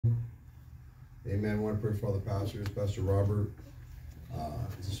Amen. I want to pray for all the pastors, Pastor Robert,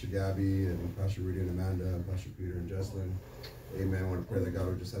 Sister Gabby, and Pastor Rudy and Amanda, and Pastor Peter and Jesselyn. Amen. I want to pray that God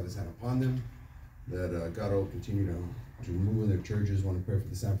will just have his hand upon them, that God will continue to move in their churches. I want to pray for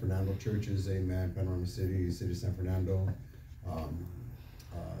the San Fernando churches. Amen. Panorama City, City of San Fernando,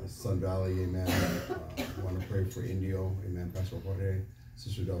 Sun Valley. Amen. I want to pray for Indio. Amen. Pastor Jorge,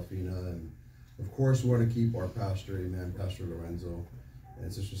 Sister Delfina, and of course, we want to keep our pastor, amen, Pastor Lorenzo,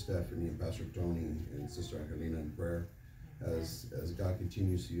 and Sister Stephanie, and Pastor Tony, and Sister Angelina in prayer as God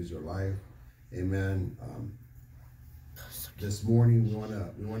continues to use their life. Amen. This morning,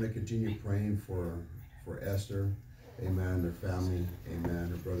 we want to continue praying for Esther, amen, her family, amen.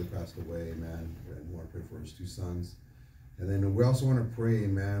 Her brother passed away, amen, and we want to pray for his 2 sons. And then we also want to pray,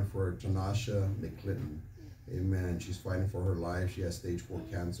 amen, for Tanasha McClinton, amen. She's fighting for her life. She has stage 4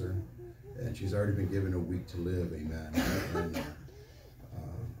 cancer. And she's already been given a week to live, amen. And,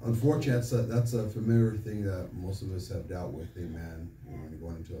 unfortunately, that's a familiar thing that most of us have dealt with, amen. When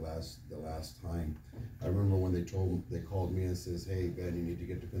going into the last time, I remember when they called me and says, "Hey Ben, you need to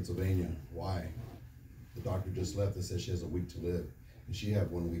get to Pennsylvania." Why? The doctor just left and said she has a week to live, and she had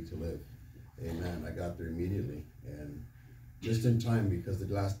 1 week to live, amen. I got there immediately, and just in time, because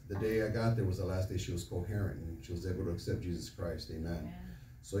the day I got there was the last day she was coherent and she was able to accept Jesus Christ, amen.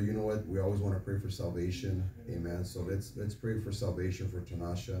 So you know what? We always want to pray for salvation, amen. So let's pray for salvation for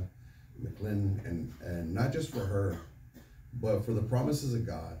Tanasha McClinton, and not just for her, but for the promises of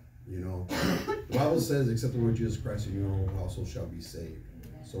God. You know, the Bible says, "Except the Lord Jesus Christ and your own household shall be saved."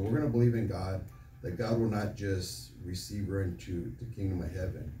 So we're going to believe in God, that God will not just receive her into the kingdom of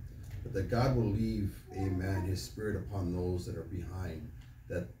heaven, but that God will leave, amen, his spirit upon those that are behind,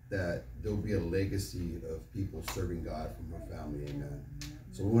 that there'll be a legacy of people serving God from her family, amen.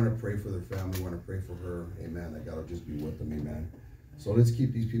 So we want to pray for their family. We want to pray for her, amen, that God will just be with them, amen. So let's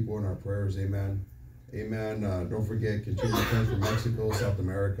keep these people in our prayers, amen. Amen. Don't forget, continue praying for Mexico, South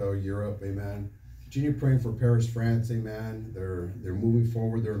America, Europe, amen. Continue praying for Paris, France, amen. They're moving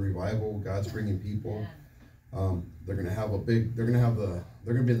forward. They're in revival. God's bringing people. They're gonna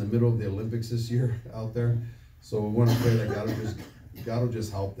be in the middle of the Olympics this year out there. So we want to pray that God will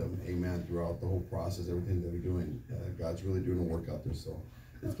just help them, amen, throughout the whole process, everything that we're doing. God's really doing a work out there, so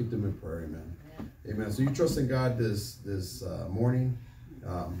let's keep them in prayer, amen. Amen. So you trust in God this morning.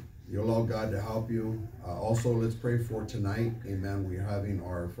 You allow God to help you. Also, let's pray for tonight, amen. We're having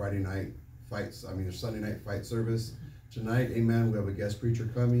our Sunday night fight service tonight, amen. We have a guest preacher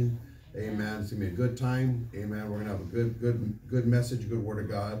coming, amen. It's gonna be a good time, amen. We're gonna have a good message, good word of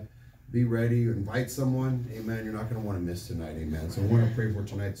God. Be ready, invite someone, amen. You're not going to want to miss tonight, amen. So we want to pray for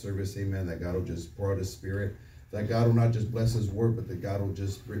tonight's service, amen, that God will just pour out his spirit, that God will not just bless his word, but that God will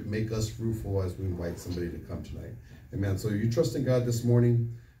just make us fruitful as we invite somebody to come tonight, amen. So you trust in God this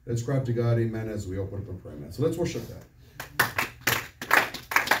morning. Let's cry to God, amen, as we open up in prayer, amen. So let's worship that.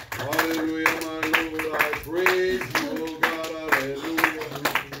 Hallelujah, my Lord, I praise you, oh God, hallelujah.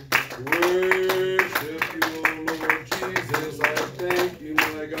 Worship you, oh Lord Jesus, I thank you,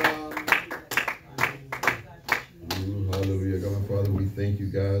 my God. Hallelujah. God, my Father, we thank you,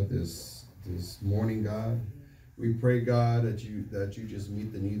 God, this morning, God. We pray, God, that you just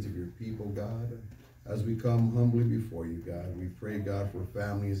meet the needs of your people, God, as we come humbly before you, God. We pray, God, for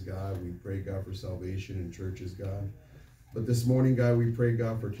families, God. We pray, God, for salvation in churches, God. But this morning, God, we pray,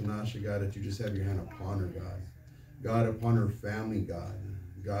 God, for Tanasha, God, that you just have your hand upon her, God. God, upon her family, God.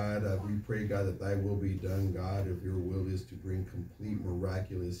 God, we pray, God, that thy will be done, God, if your will is to bring complete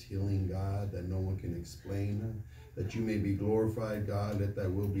miraculous healing, God, that no one can explain, that you may be glorified, God, that thy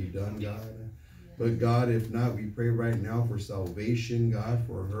will be done, God. But God, if not, we pray right now for salvation, God,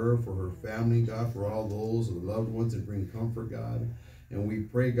 for her family, God, for all those loved ones that bring comfort, God. And we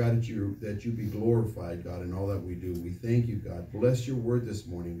pray, God, that you be glorified, God, in all that we do. We thank you, God. Bless your word this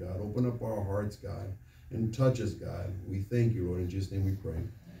morning, God. Open up our hearts, God, and touch us, God. We thank you, Lord. In Jesus' name we pray.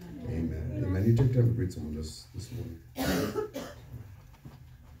 Amen. Amen. You take time to greet someone this morning.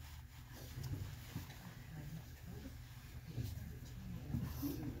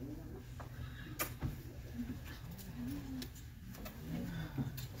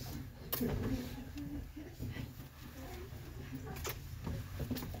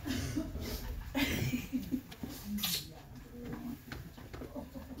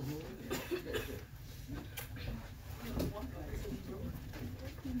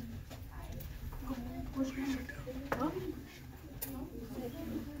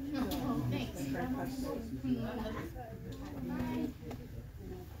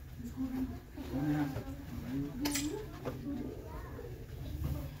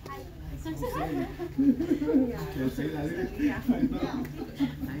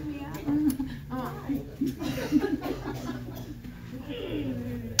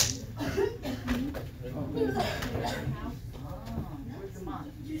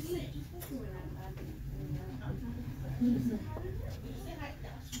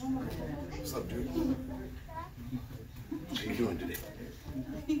 What's up, dude? How you doing today?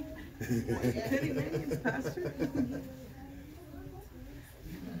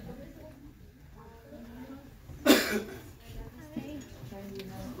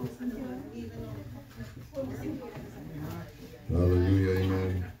 Hallelujah,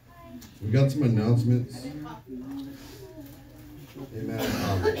 amen. We got some announcements.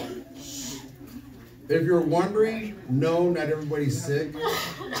 Amen. If you're wondering, no, not everybody's sick.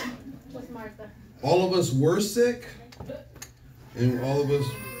 All of us were sick, and all of us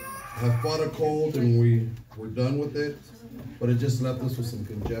have fought a cold, and we're done with it. But it just left us with some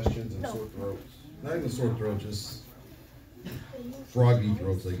congestions and sore throats. Not even sore throats, just froggy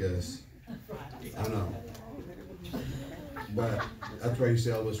throats, I guess. I know. But that's why you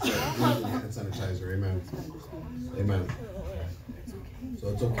see all this using hand sanitizer. Amen. Amen. So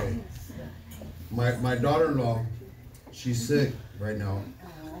it's okay. My daughter-in-law, she's sick right now.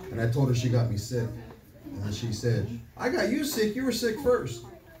 And I told her she got me sick. And then she said, I got you sick. You were sick first.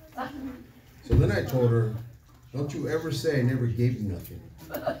 So then I told her, don't you ever say I never gave you nothing.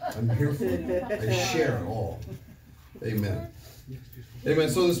 I'm here for you. I share it all. Amen. Amen.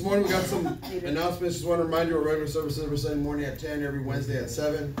 So this morning we got some announcements. Just want to remind you our regular services every Sunday morning at 10, every Wednesday at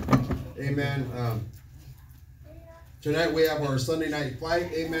 7. Amen. Tonight we have our Sunday night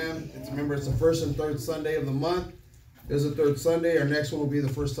fight. Amen. Remember, it's the first and third Sunday of the month. This is the third Sunday. Our next one will be the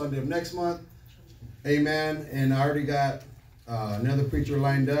first Sunday of next month. Amen. And I already got another preacher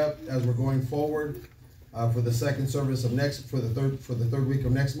lined up as we're going forward for the second service of for the third week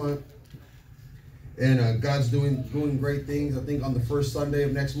of next month. And God's doing great things. I think on the first Sunday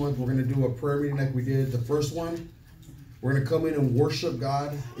of next month, we're going to do a prayer meeting like we did the first one. We're going to come in and worship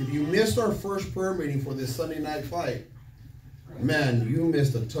God. If you missed our first prayer meeting for this Sunday night fight, man, you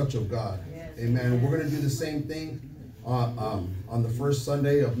missed a touch of God. Amen. We're going to do the same thing on the first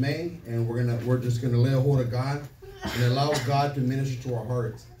Sunday of May, and we're just going to lay a hold of God and allow God to minister to our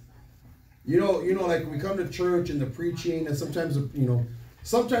hearts. You know, like we come to church and the preaching, and sometimes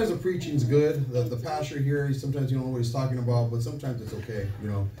the preaching's good. The pastor here, sometimes you don't know what he's talking about, but sometimes it's okay,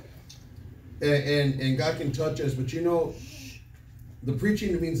 And God can touch us, but the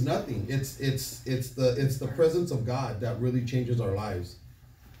preaching means nothing. It's the presence of God that really changes our lives.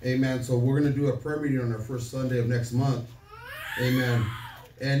 Amen. So we're going to do a prayer meeting on our first Sunday of next month. Amen.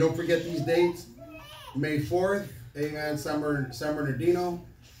 And don't forget these dates. May 4th, amen, San Bernardino.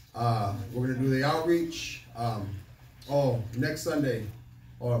 We're going to do the outreach. Next Sunday.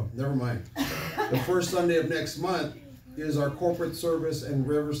 Oh, never mind. The first Sunday of next month is our corporate service in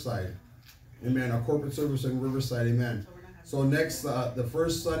Riverside. Amen. Our corporate service in Riverside. Amen. So the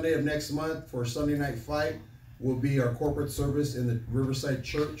first Sunday of next month for Sunday night fight will be our corporate service in the Riverside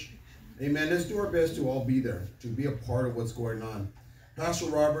Church. Amen. Let's do our best to all be there, to be a part of what's going on. Pastor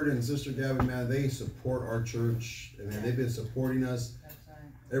Robert and Sister Gabby, man, they support our church. And they've been supporting us.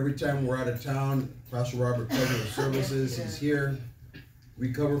 Every time we're out of town, Pastor Robert covers the services. He's here.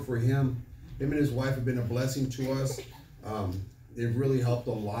 We cover for him. Him and his wife have been a blessing to us. They've really helped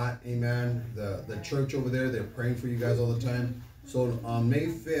a lot. Amen. The church over there, they're praying for you guys all the time. So on May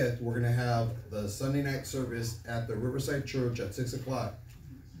 5th, we're going to have the Sunday night service at the Riverside Church at 6 o'clock.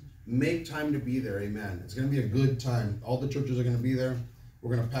 Make time to be there. Amen. It's going to be a good time. All the churches are going to be there.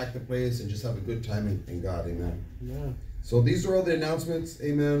 We're going to pack the place and just have a good time in God. Amen. Yeah. So these are all the announcements.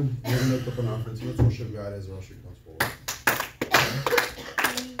 Amen. We're going to lift up an offering. So let's worship God as our usher comes forward.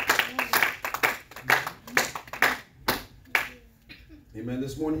 Amen.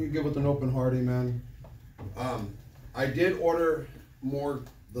 This morning you give with an open heart. Amen. I did order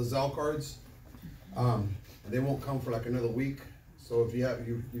the Zelle cards. They won't come for like another week. So if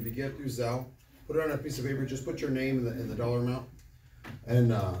you get through Zelle, put it on a piece of paper. Just put your name in the dollar amount,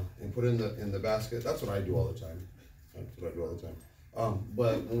 and put it in the basket. That's what I do all the time.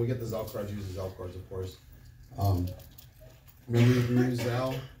 But when we get the Zelle cards, use the Zelle cards, of course. Remember you can use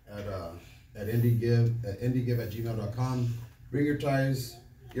Zelle at indiegive@gmail.com. Bring your tithes,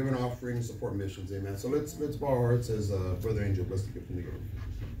 give an offering, support missions. Amen. So let's bow our hearts as Brother Angel bless the gift from the giver.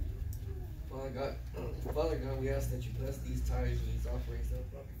 Father God, we ask that you bless these tithes and these offerings that are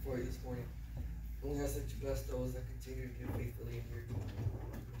brought before you this morning. And we ask that you bless those that continue to give faithfully in your kingdom.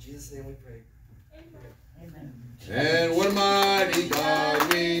 In Jesus' name we pray. Amen. And what mighty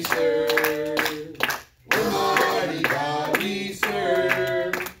God we serve. What mighty God we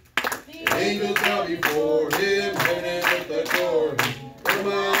serve. The angels bow before him, heaven and earth adore him. What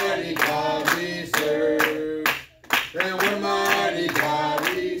mighty God we serve. And what mighty God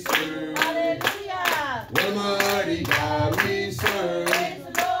we serve. Hallelujah. What mighty God we serve. Praise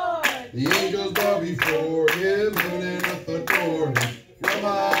the Lord. The angels bow before him, heaven and earth adore him. The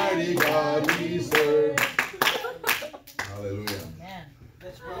mighty God we serve. Hallelujah. Amen.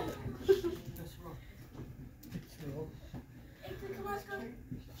 Let's roll. Let's roll.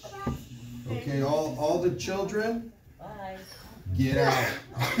 Okay, all the children, Bye. get out.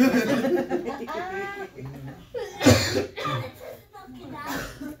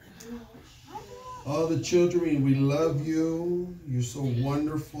 All the children, we love you. You're so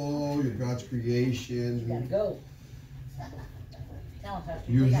wonderful. You're God's creation. Gotta go. Tell him,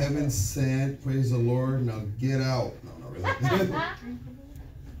 Pastor. You're heaven sent. Praise the Lord. Now get out. No, not really. Like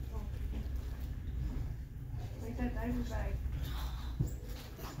that diaper bag.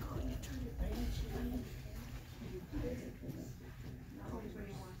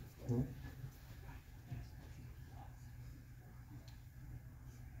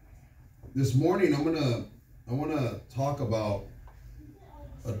 This morning, I want to talk about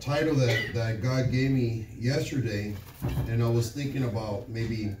a title that God gave me yesterday, and I was thinking about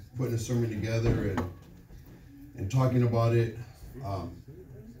maybe putting a sermon together and talking about it.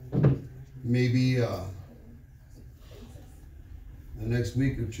 Maybe the next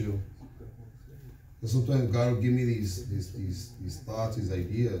week or two. Because sometimes God will give me these thoughts, these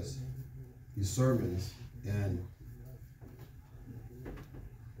ideas, these sermons, and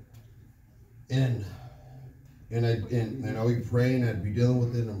I'll be praying, I'd be dealing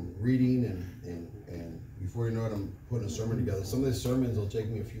with it, I'm reading, and before you know it, I'm putting a sermon together. Some of these sermons will take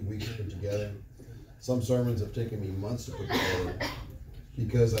me a few weeks to put together. Some sermons have taken me months to put together,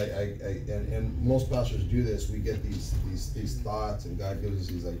 because and most pastors do this. We get these thoughts, and God gives us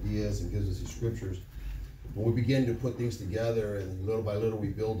these ideas and gives us these scriptures. When we begin to put things together, and little by little we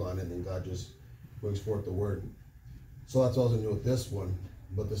build on it, and then God just brings forth the word. So that's what I was going to do with this one.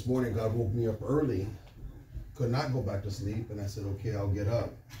 But this morning, God woke me up early, could not go back to sleep, and I said, okay, I'll get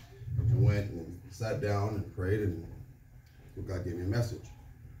up. I went and sat down and prayed, and God gave me a message.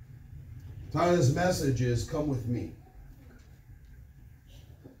 The title of this message is, Come With Me.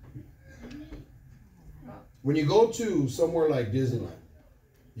 When you go to somewhere like Disneyland,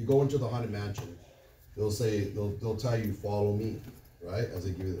 you go into the Haunted Mansion, they'll tell you, follow me, right? As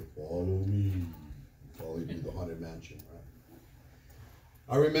they give you the, follow me, follow you to the Haunted Mansion, right?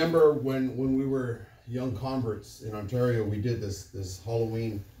 I remember when we were young converts in Ontario, we did this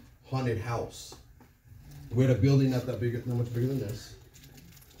Halloween haunted house. We had a building not much bigger than this,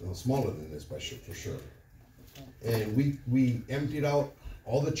 smaller than this for sure. And we emptied out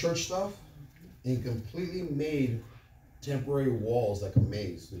all the church stuff and completely made temporary walls like a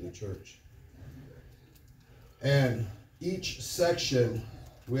maze through the church. And each section,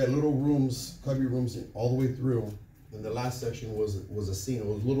 we had little rooms, cubby rooms all the way through. And the last section was a scene. It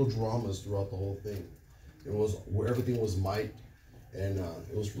was little dramas throughout the whole thing. It was where everything was mic'd, and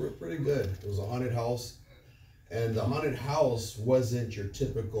it was pretty good. It was a haunted house, and the haunted house wasn't your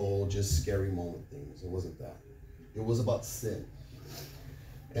typical just scary moment things. It wasn't that. It was about sin.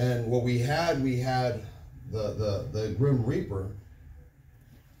 And what we had the Grim Reaper,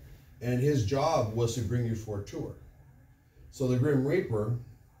 and his job was to bring you for a tour. So the Grim Reaper,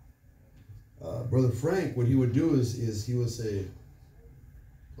 Brother Frank, what he would do is he would say,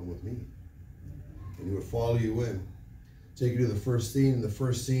 come with me. And he would follow you in, take you to the first scene. And the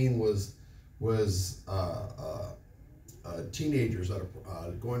first scene was teenagers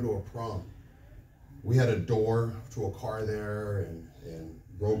going to a prom. We had a door to a car there, and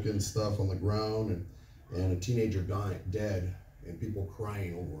broken stuff on the ground, and a teenager dead, and people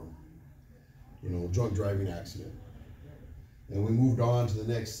crying over him. Drunk driving accident. And we moved on to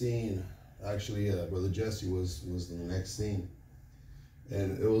the next scene. Actually, Brother Jesse was the next scene,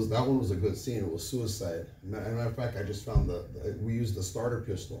 and that one was a good scene. It was suicide. Matter of fact, I just found we used the starter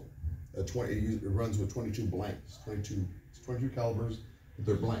pistol. It runs with 22 blanks, 22 calibers, but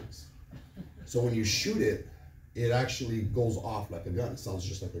they're blanks. So when you shoot it, it actually goes off like a gun. It sounds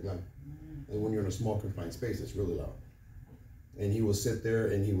just like a gun. And when you're in a small confined space, it's really loud. And he would sit there,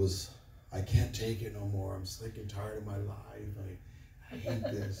 and I can't take it no more. I'm sick and tired of my life. I hate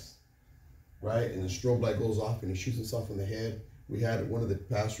this. Right? And the strobe light goes off, and he shoots himself in the head. We had one of the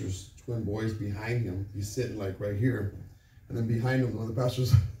pastor's twin boys behind him. He's sitting like right here. And then behind him, one of the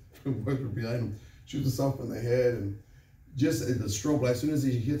pastor's twin boys were behind him, shoots himself in the head. And just the strobe light, as soon as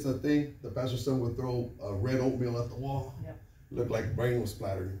he hits that thing, the pastor's son would throw a red oatmeal at the wall. Yep. Looked like brain was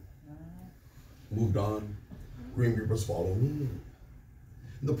splattered. Moved on. Green Reapers follow me.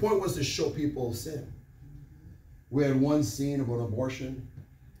 And the point was to show people sin. We had one scene of an abortion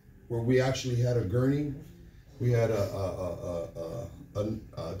where we actually had a gurney. We had a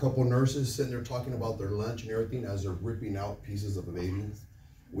couple nurses sitting there talking about their lunch and everything as they're ripping out pieces of a baby.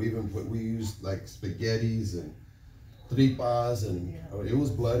 We used like spaghettis and tripas, and it was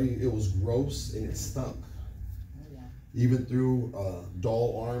bloody, it was gross, and it stunk. Even threw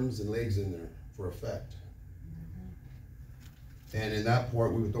doll arms and legs in there for effect. And in that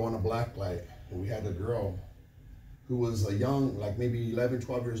part, we would throw on a black light, and we had a girl who was a young, like maybe 11,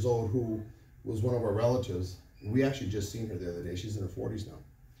 12 years old, who was one of our relatives. We actually just seen her the other day. She's in her 40s now.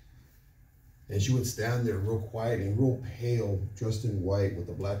 And she would stand there real quiet and real pale, dressed in white with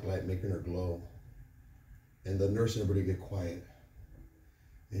the black light making her glow. And the nurse and everybody get quiet.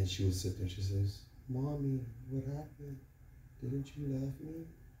 And she would sit there, she says, "Mommy, what happened? Didn't you love me?"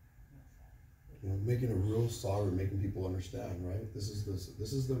 You know, making it real solid, making people understand, right? This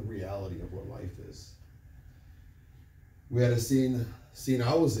is the reality of what life is. We had a scene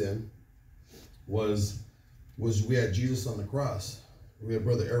I was in was we had Jesus on the cross. We had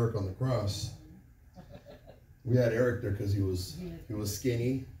Brother Eric on the cross. We had Eric there because he was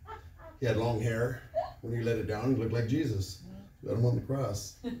skinny. He had long hair. When he let it down, he looked like Jesus. We had him on the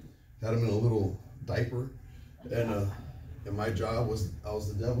cross. Had him in a little diaper, and my job was I was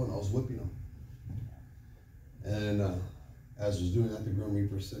the devil and I was whipping him. And as I was doing that, the Grim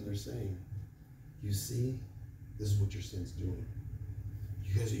Reaper sitting there saying, "You see, this is what your sin's doing.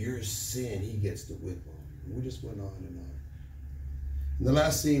 Because of your sin, he gets to whip them." And we just went on and on. And the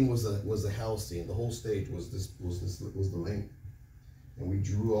last scene was the hell scene. The whole stage was the length, and we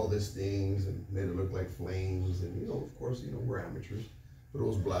drew all these things and made it look like flames. And of course, we're amateurs, but it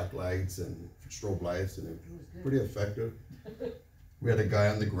was black lights and strobe lights, and it was pretty effective. We had a guy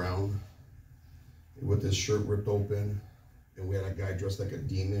on the ground with his shirt ripped open, and we had a guy dressed like a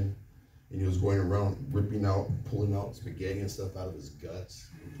demon, and he was going around ripping out, pulling out spaghetti and stuff out of his guts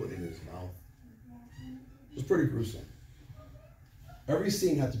and putting it in his mouth. It was pretty gruesome. Every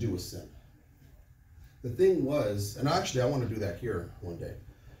scene had to do with sin. The thing was, and actually I want to do that here one day.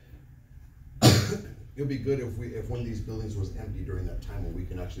 It'd be good if one of these buildings was empty during that time, and we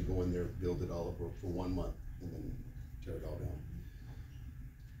can actually go in there, build it all up for 1 month, and then tear it all down.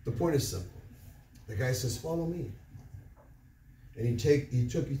 The point is simple. The guy says, "Follow me." And he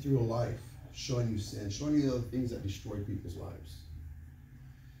took you through a life, showing you sin, showing you the other things that destroy people's lives.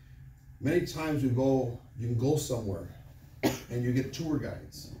 Many times you can go somewhere and you get tour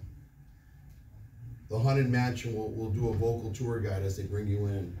guides. The Haunted Mansion will do a vocal tour guide as they bring you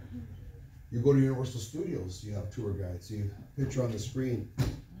in. You go to Universal Studios, you have tour guides. You picture on the screen.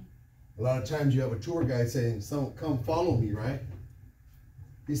 A lot of times you have a tour guide saying, "Come follow me," right?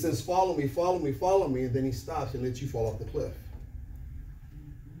 He says, "Follow me, follow me, follow me," and then he stops and lets you fall off the cliff.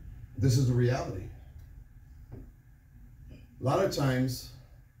 This is the reality. A lot of times,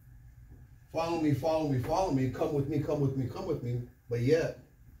 follow me, follow me, follow me, come with me, come with me, come with me, but yet,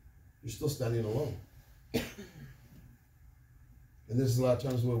 you're still standing alone. And this is a lot of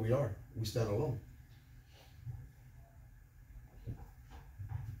times where we are. We stand alone.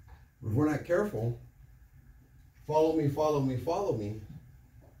 If we're not careful, follow me, follow me, follow me,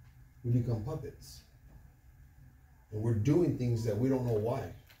 we become puppets. And we're doing things that we don't know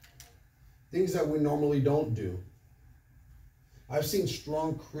why. Things that we normally don't do. I've seen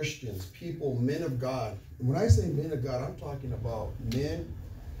strong Christians, people, men of God. When I say men of God, I'm talking about men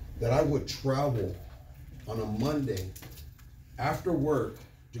that I would travel on a Monday after work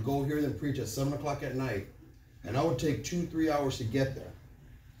to go hear them preach at 7 o'clock at night. And I would take 2-3 hours to get there.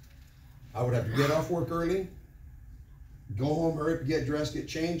 I would have to get off work early, go home, hurry up, get dressed, get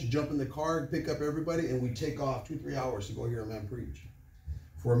changed, jump in the car, pick up everybody, and we take off 2-3 hours to go hear a man preach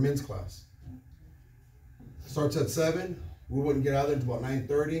for a men's class. Starts at 7. We wouldn't get out there until about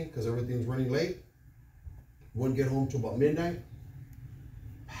 9:30 because everything's running late. Wouldn't get home till about midnight.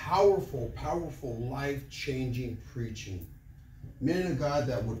 Powerful, powerful, life-changing preaching. Men of God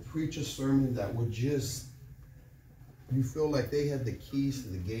that would preach a sermon that would just, you feel like they had the keys to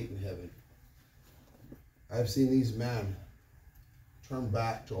the gate in heaven. I've seen these men turn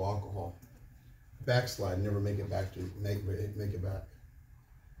back to alcohol, backslide, never make it back to make it back.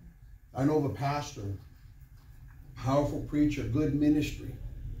 I know of a pastor, powerful preacher, good ministry,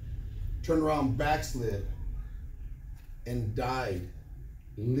 turned around, backslid, and died,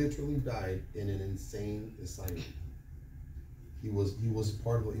 literally died in an insane asylum. He was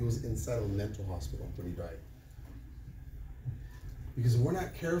inside of a mental hospital when he died. Because if we're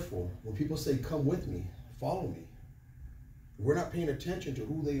not careful, when people say, "Come with me, follow me," if we're not paying attention to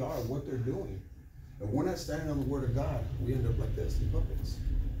who they are, what they're doing, and we're not standing on the Word of God, we end up like this, in puppets.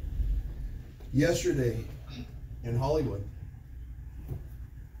 Yesterday in Hollywood,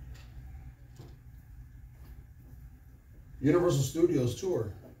 Universal Studios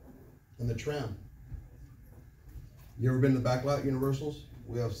tour and the tram. You ever been to the back lot, Universals?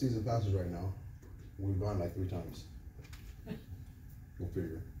 We have season passes right now. We've gone like 3 times.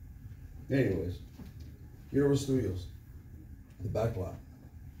 figure. Anyways, Universal Studios, the back lot.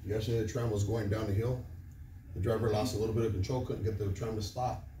 Yesterday the tram was going down the hill. The driver lost a little bit of control, couldn't get the tram to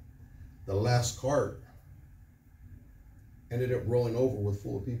stop. The last cart ended up rolling over with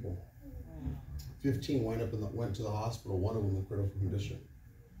full of people. 15 went to the hospital, one of them in critical condition.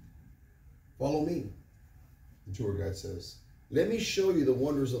 Follow me, the tour guide says. Let me show you the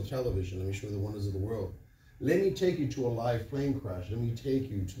wonders of television. Let me show you the wonders of the world. Let me take you to a live plane crash. Let me take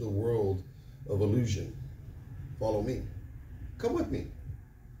you to the world of illusion. Follow me. Come with me.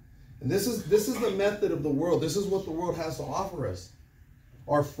 And this is the method of the world. This is what the world has to offer us.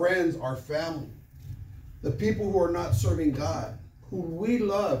 Our friends, our family, the people who are not serving God, who we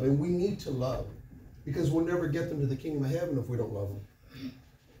love and we need to love, because we'll never get them to the kingdom of heaven if we don't love them.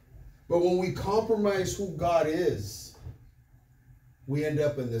 But when we compromise who God is, we end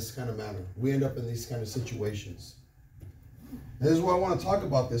up in this kind of manner. We end up in these kind of situations. And this is why I want to talk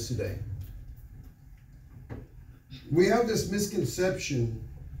about this today. We have this misconception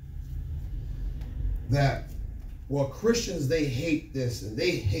that, well, Christians, they hate this and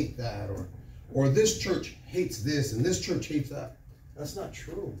they hate that, or this church hates this and this church hates that. That's not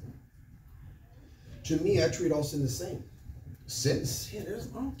true. To me, I treat all sin the same. Sin is sin.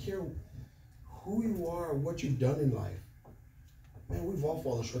 I don't care who you are or what you've done in life. Man, we've all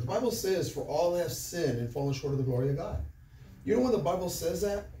fallen short. The Bible says, for all have sinned and fallen short of the glory of God. You know when the Bible says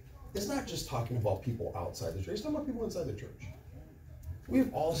that? It's not just talking about people outside the church. It's talking about people inside the church.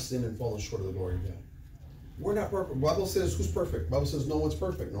 We've all sinned and fallen short of the glory of God. We're not perfect. The Bible says, who's perfect? The Bible says no one's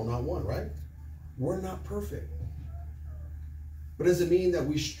perfect. No, not one, right? We're not perfect. But does it mean that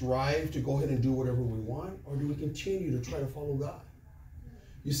we strive to go ahead and do whatever we want? Or do we continue to try to follow God?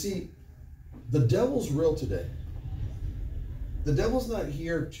 You see, the devil's real today. The devil's not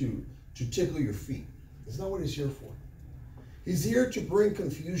here to tickle your feet. That's not what he's here for. He's here to bring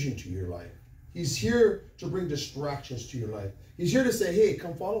confusion to your life. He's here to bring distractions to your life. He's here to say, hey,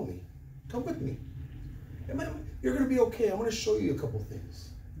 come follow me. Come with me. You're going to be okay. I'm going to show you a couple things.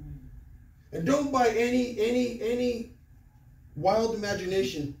 And don't by any wild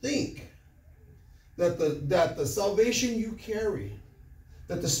imagination think that the salvation you carry,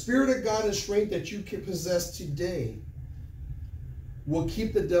 that the Spirit of God and strength that you can possess today will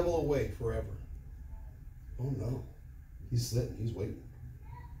keep the devil away forever. Oh no. He's sitting. He's waiting.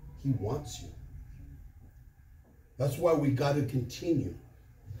 He wants you. That's why we got to continue.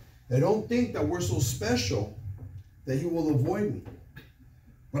 I don't think that we're so special that he will avoid me.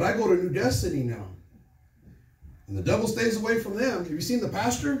 But I go to New Destiny now. And the devil stays away from them. Have you seen the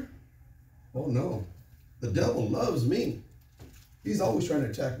pastor? Oh no. The devil loves me. He's always trying to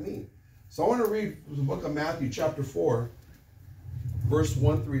attack me. So I want to read the book of Matthew chapter 4, verse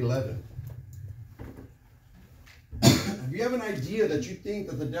 1 through 11. If you have an idea that you think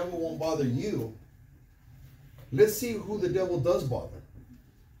that the devil won't bother you, let's see who the devil does bother.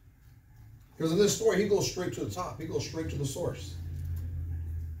 Because in this story, he goes straight to the top. He goes straight to the source.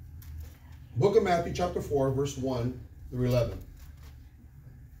 Book of Matthew chapter 4, verse 1 through 11.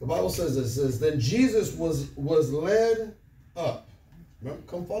 The Bible says this, it says, then Jesus was led up. Remember,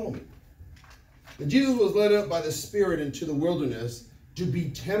 come follow me. And Jesus was led up by the Spirit into the wilderness to be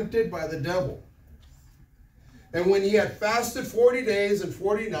tempted by the devil. And when he had fasted 40 days and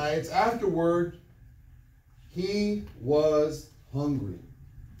 40 nights, afterward, he was hungry.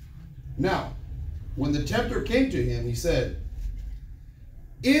 Now, when the tempter came to him, he said,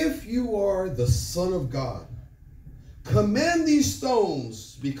 if you are the Son of God, command these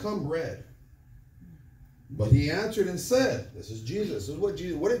stones become bread. But he answered and said, this is Jesus. This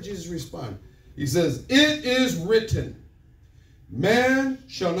is what did Jesus respond? He says, it is written, man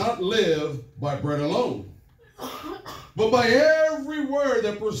shall not live by bread alone, but by every word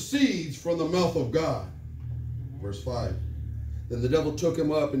that proceeds from the mouth of God. Verse 5. Then the devil took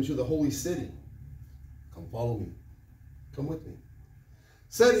him up into the holy city. Come follow me. Come with me.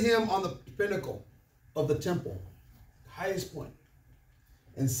 Set him on the pinnacle of the temple, highest point,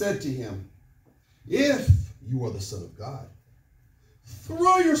 and said to him, if you are the Son of God,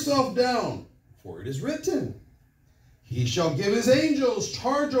 throw yourself down, for it is written, he shall give his angels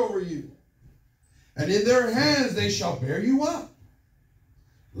charge over you, and in their hands they shall bear you up,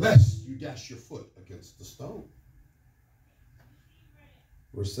 lest you dash your foot against the stone.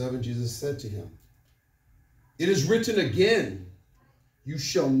 Verse 7, Jesus said to him, it is written again, you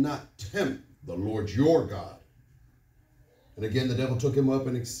shall not tempt the Lord your God. And again the devil took him up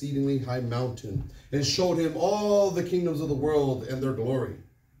an exceedingly high mountain and showed him all the kingdoms of the world and their glory.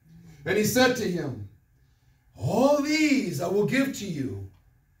 And he said to him, all these I will give to you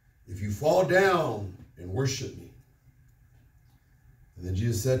if you fall down and worship me. And then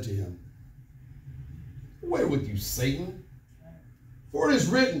Jesus said to him, away with you, Satan. For it is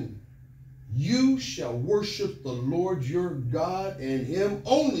written, you shall worship the Lord your God, and him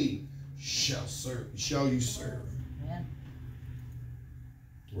only shall you serve. Amen.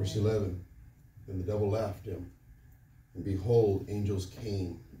 Verse 11. Then the devil laughed him, and behold, angels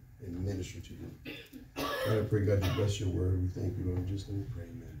came and ministered to him. God, I pray, God, you bless your word. We thank you, Lord. Just let me pray,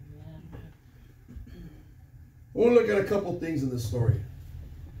 amen. I want to look at a couple things in this story.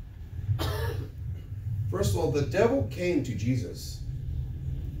 First of all, the devil came to Jesus.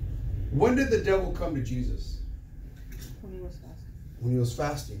 When did the devil come to Jesus? When he was fasting. When he was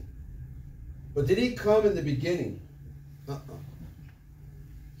fasting. But did he come in the beginning?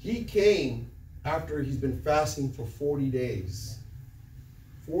 He came after he's been fasting for 40 days.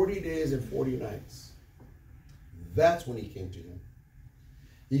 40 days and 40 nights. That's when he came to him.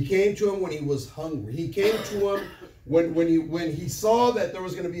 He came to him when he was hungry. He came to him when he saw that there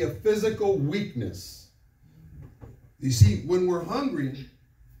was going to be a physical weakness. You see, when we're hungry,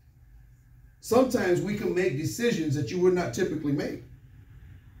 sometimes we can make decisions that you would not typically make.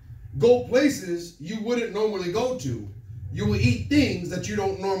 Go places you wouldn't normally go to. You will eat things that you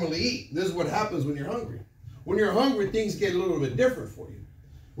don't normally eat. This is what happens when you're hungry. When you're hungry, things get a little bit different for you.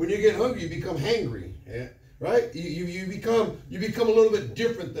 When you get hungry, you become hangry, right? You become a little bit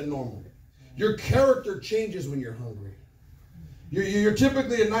different than normal. Your character changes when you're hungry. You're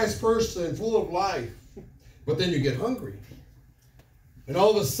typically a nice person, full of life, but then you get hungry. And all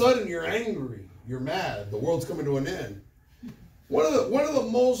of a sudden you're angry, you're mad, the world's coming to an end. One of the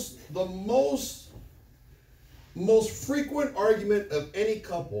most frequent argument of any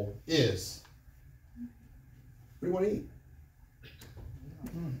couple is, what do you want to eat?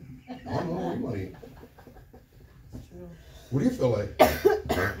 I don't know, what do you want to eat? What do you feel like? I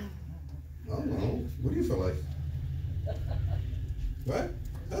don't know. What do you feel like? Right?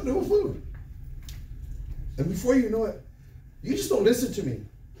 I'll do with food. And before you know it, you just don't listen to me.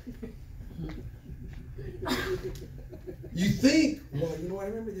 You think, well, you know what? I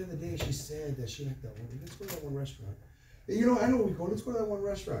remember the other day she said that she liked that one. Let's go to that one restaurant. Hey, you know, I know we're going. Let's go to that one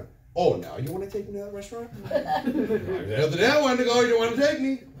restaurant. Oh, now you want to take me to that restaurant? The other day I wanted to go. You don't want to take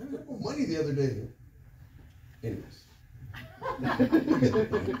me. I had no money the other day. Anyways.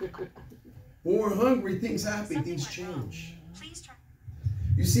 When we're hungry, things happen, things change.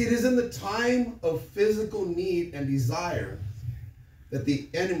 You see, it is in the time of physical need and desire that the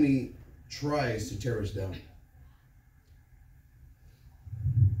enemy tries to tear us down.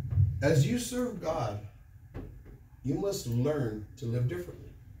 As you serve God, you must learn to live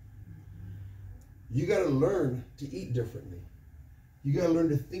differently. You got to learn to eat differently. You got to learn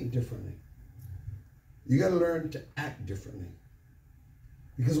to think differently. You got to learn to act differently.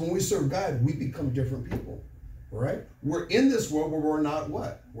 Because when we serve God, we become different people. Right? We're in this world, but we're not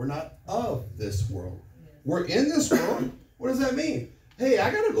what? We're not of this world. We're in this world. What does that mean? Hey,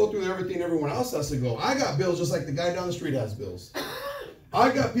 I got to go through everything everyone else has to go. I got bills just like the guy down the street has bills. I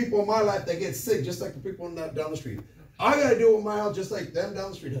got people in my life that get sick just like the people down the street. I got to deal with my health just like them down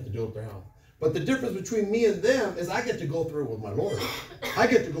the street have to deal with their health. But the difference between me and them is I get to go through it with my Lord. I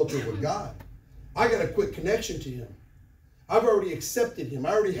get to go through it with God. I got a quick connection to Him. I've already accepted Him.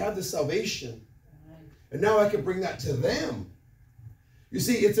 I already have the salvation. And now I can bring that to them. You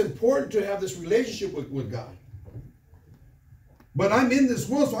see, it's important to have this relationship with God. But I'm in this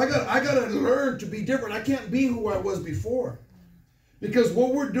world, so I got to learn to be different. I can't be who I was before. Because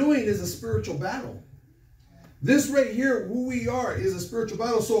what we're doing is a spiritual battle. This right here, who we are, is a spiritual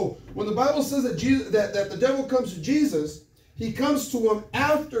battle. So when the Bible says that the devil comes to Jesus, he comes to him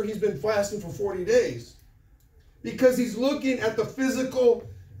after he's been fasting for 40 days. Because he's looking at the physical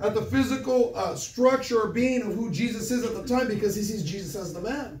structure or being of who Jesus is at the time, because he sees Jesus as the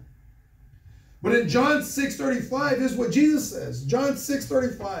man. But in John 6:35, this is what Jesus says. John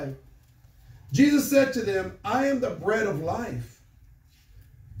 6:35. Jesus said to them, I am the bread of life.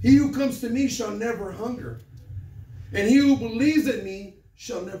 He who comes to me shall never hunger, and he who believes in me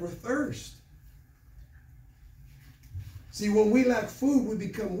shall never thirst. See, when we lack food, we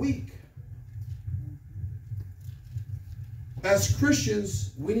become weak. As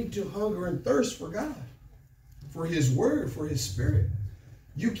Christians, we need to hunger and thirst for God, for His Word, for His Spirit.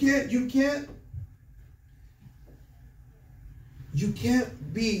 You can't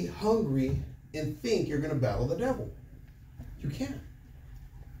be hungry and think you're going to battle the devil. You can't.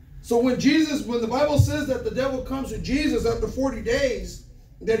 So when the Bible says that the devil comes to Jesus after 40 days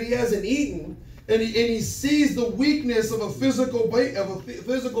that he hasn't eaten, and he sees the weakness of a physical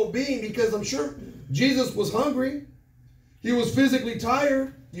being, because I'm sure Jesus was hungry. He was physically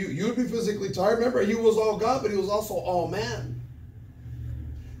tired. You'd be physically tired. Remember, he was all God, but he was also all man.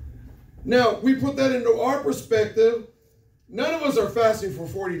 Now, we put that into our perspective. None of us are fasting for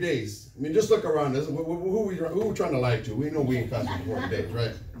 40 days. I mean, just look around us. Who we trying to lie to? We know we ain't fasting for 40 days,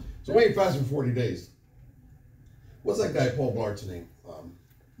 right? So we ain't fasting for 40 days. What's that guy, Paul Blart's name?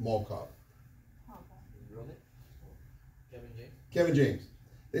 Mall cop. Really? Kevin James? Kevin James.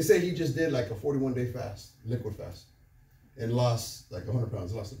 They say he just did like a 41-day fast, liquid fast, and lost like 100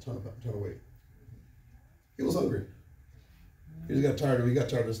 pounds, lost a ton of weight. He was hungry. He just got tired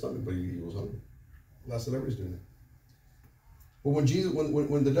of his stomach, but he was hungry. A lot of celebrities doing it. But when Jesus,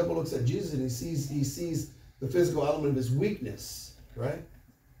 when the devil looks at Jesus and he sees the physical element of his weakness, right?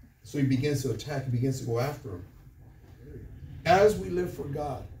 So he begins to attack, he begins to go after him. As we live for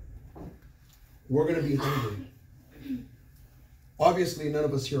God, we're going to be hungry. Obviously, none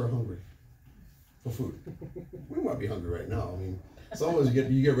of us here are hungry for food. We might be hungry right now. I mean, some of us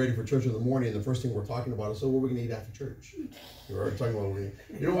you get ready for church in the morning, and the first thing we're talking about is, so what are we going to eat after church? We're already talking about what we're going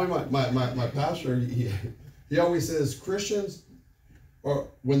to eat. You know what? My pastor, he always says Christians, or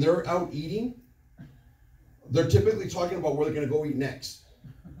when they're out eating, they're typically talking about where they're going to go eat next.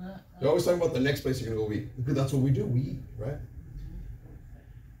 They're always talking about the next place they're going to go eat. Because that's what we do. We eat, right?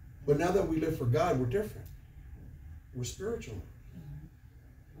 But now that we live for God, we're different. We're spiritual.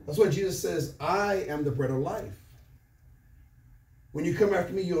 That's why Jesus says, I am the bread of life. When you come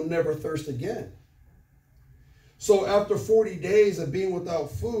after me, you'll never thirst again. So after 40 days of being without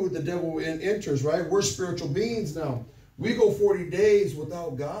food, the devil enters, right? We're spiritual beings now. We go 40 days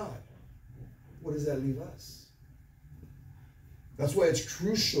without God. What does that leave us? That's why it's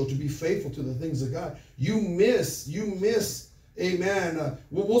crucial to be faithful to the things of God. You miss, amen.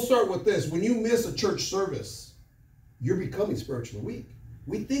 We'll start with this. When you miss a church service, you're becoming spiritually weak.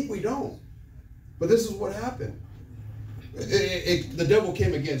 We think we don't. But this is what happened. The devil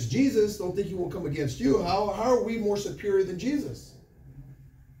came against Jesus. Don't think he won't come against you. How are we more superior than Jesus?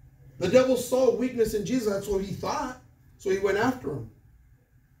 The devil saw weakness in Jesus. That's what he thought. So he went after him.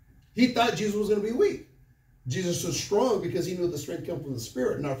 He thought Jesus was going to be weak. Jesus was strong because he knew the strength came from the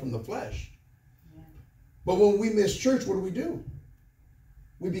Spirit, not from the flesh. Yeah. But when we miss church, what do?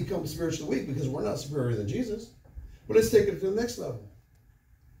 We become spiritually weak because we're not superior than Jesus. But let's take it to the next level.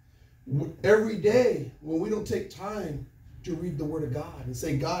 Every day, when we don't take time to read the Word of God and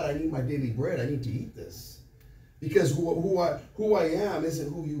say, God, I need my daily bread. I need to eat this. Because who I am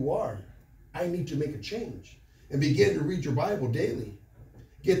isn't who you are. I need to make a change. And begin to read your Bible daily.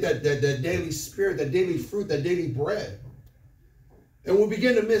 Get that daily spirit, that daily fruit, that daily bread. And when we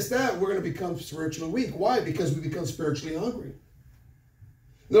begin to miss that, we're going to become spiritually weak. Why? Because we become spiritually hungry.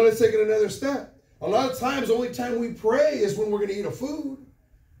 Now let's take it another step. A lot of times, the only time we pray is when we're going to eat a food.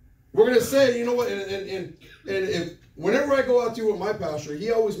 We're going to say, you know what, and if, whenever I go out to with my pastor,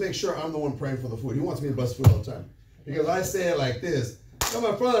 he always makes sure I'm the one praying for the food. He wants me to bless food all the time. Because I say it like this. Come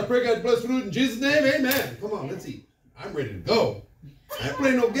on, Father, I pray God bless food in Jesus' name, amen. Come on, let's eat. I'm ready to go. I ain't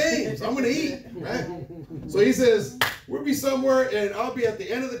playing no games. I'm going to eat, right? So he says, we'll be somewhere, and I'll be at the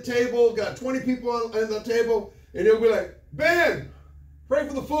end of the table, got 20 people on the table, and he'll be like, Ben, pray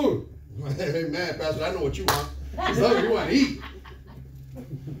for the food. Amen, Pastor, I know what you want. So you want to eat.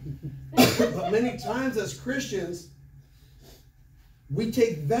 But many times as Christians, we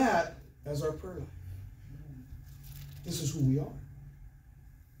take that as our prayer life. This is who we are.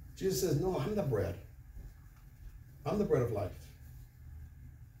 Jesus says, no, I'm the bread. I'm the bread of life.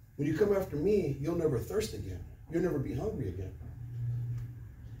 When you come after me, you'll never thirst again. You'll never be hungry again.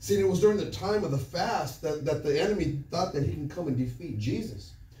 See, it was during the time of the fast that the enemy thought that he can come and defeat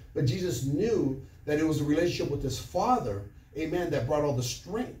Jesus. But Jesus knew that it was a relationship with his Father, amen, that brought all the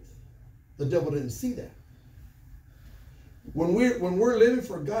strength. The devil didn't see that. When we're living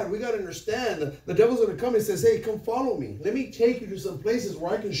for God, we got to understand that the devil's going to come and says, hey, come follow me. Let me take you to some places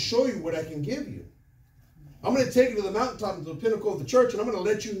where I can show you what I can give you. I'm going to take you to the mountaintop, to the pinnacle of the church, and I'm going to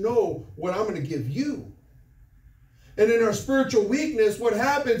let you know what I'm going to give you. And in our spiritual weakness, what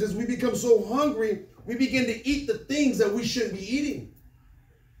happens is we become so hungry, we begin to eat the things that we shouldn't be eating.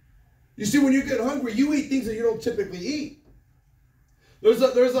 You see, when you get hungry, you eat things that you don't typically eat. There's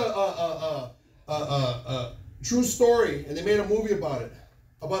a true story, and they made a movie about it,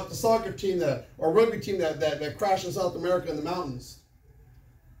 about the soccer team or rugby team that crashed in South America in the mountains.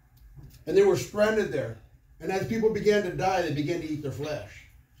 And they were stranded there. And as people began to die, they began to eat their flesh.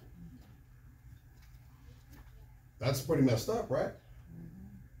 That's pretty messed up, right?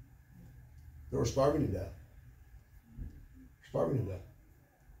 They were starving to death. Starving to death.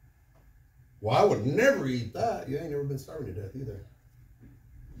 Well, I would never eat that. You ain't never been starving to death either.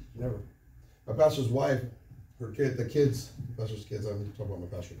 Never. My pastor's wife, pastor's kids, I'm talking about my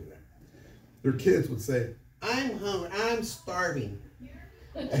pastor today. Their kids would say, I'm hungry, I'm starving.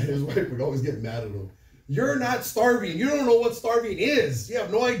 And his wife would always get mad at him. You're not starving. You don't know what starving is. You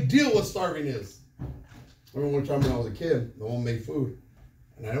have no idea what starving is. I remember one time when I was a kid, my mom made food.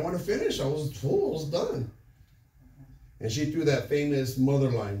 And I didn't want to finish. I was full. I was done. And she threw that famous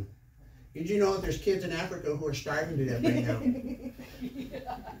mother line. Did you know that there's kids in Africa who are starving to death right now?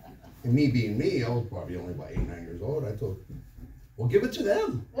 And me being me, I was probably only about 8, 9 years old. I told, well, give it to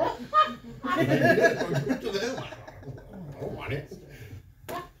them. I did. Well, give it to them. I don't want it.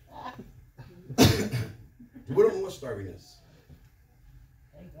 We don't know what starving is.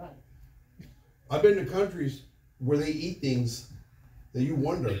 Thank God. I've been to countries where they eat things that you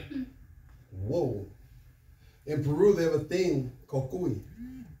wonder, whoa. In Peru, they have a thing called cuy.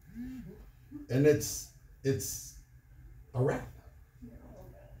 And it's a rat.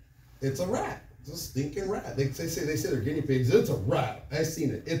 It's a rat. It's a stinking rat. They say they're guinea pigs. It's a rat. I've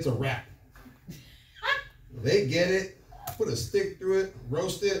seen it. It's a rat. They get it, put a stick through it,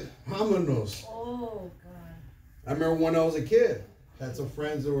 roast it. Vámonos. Oh, God. I remember when I was a kid, had some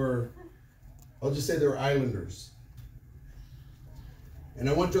friends that were, I'll just say they were islanders. And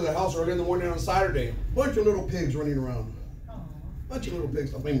I went to the house early in the morning on Saturday. Bunch of little pigs running around. Bunch of little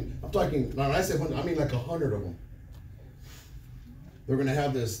pigs. I mean, I'm talking, when I say 100, I mean like 100 of them. They're going to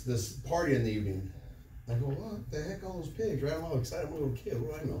have this party in the evening. I go, what the heck, all those pigs, right? I'm all excited. I'm a little kid.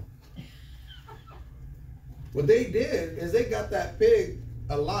 What do I know? What they did is they got that pig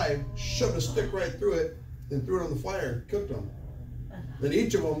alive, shoved a stick right through it, and threw it on the fire, cooked them. Then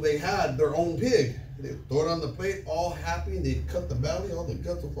each of them, they had their own pig. They throw it on the plate, all happy, and they'd cut the belly, all the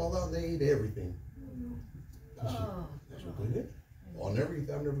guts will fall out, and they eat everything. Oh, That's what they did. Well, I've never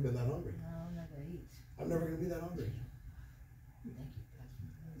been that hungry. no, I'll never eat. I'm never going to be that hungry. Thank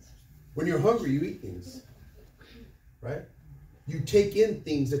you. When you're hungry, you eat things, right? You take in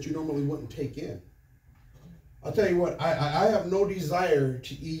things that you normally wouldn't take in. I'll tell you what, I have no desire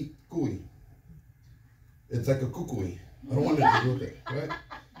to eat cuy. It's like a kukui. I don't want to do with it, right?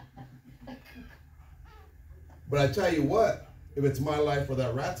 But I tell you what, if it's my life or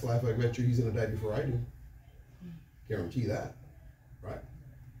that rat's life, I bet you he's going to die before I do. Guarantee that, right?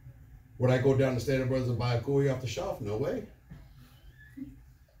 Would I go down to Stater Brothers and buy a cuy off the shelf? No way.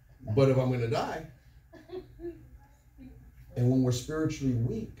 But if I'm going to die, and when we're spiritually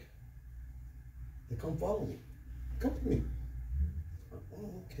weak, they come follow me. Come to me.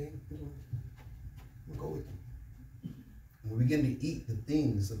 Oh, okay. We'll go with you. And we begin to eat the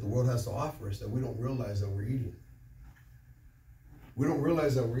things that the world has to offer us that we don't realize that we're eating. We don't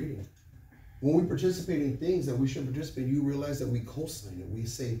realize that we're eating. When we participate in things that we shouldn't participate in, you realize that we co-sign it. We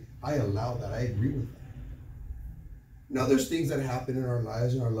say, I allow that. I agree with that. Now, there's things that happen in our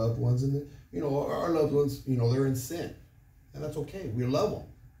lives and our loved ones, and our loved ones, they're in sin, and that's okay. We love them,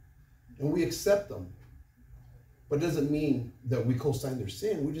 and we accept them. But it doesn't mean that we co-sign their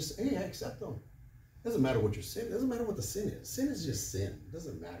sin. We just say, hey, I accept them. It doesn't matter what your sin is. It doesn't matter what the sin is. Sin is just sin. It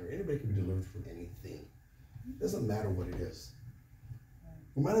doesn't matter. Anybody can be delivered from anything. It doesn't matter what it is.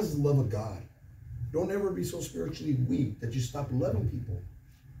 What matters is the love of God. Don't ever be so spiritually weak that you stop loving people.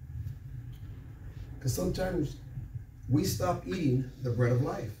 Because sometimes we stop eating the bread of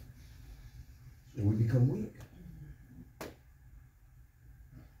life and we become weak.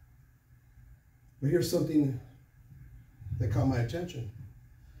 But here's something that caught my attention.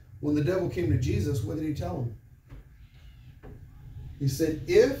 When the devil came to Jesus, what did he tell him? He said,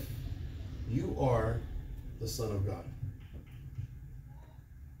 if you are the Son of God.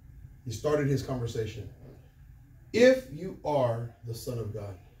 He started his conversation. If you are the Son of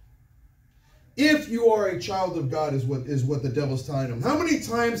God. If you are a child of God is what the devil's telling him. How many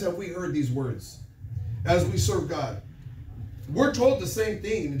times have we heard these words as we serve God? We're told the same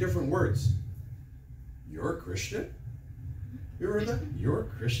thing in different words. You're a Christian? You ever heard that? You're a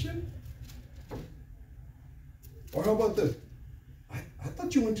Christian? Or how about this? I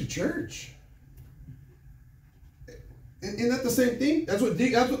thought you went to church. Isn't that the same thing? That's what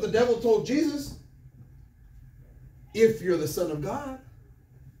the devil told Jesus. If you're the Son of God.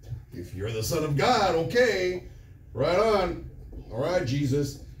 If you're the Son of God, okay. Right on. All right,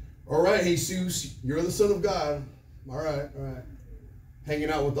 Jesus. All right, Jesus. You're the Son of God. All right, all right. Hanging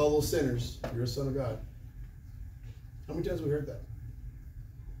out with all those sinners. You're a Son of God. How many times have we heard that?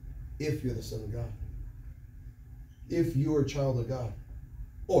 If you're the Son of God. If you're a child of God.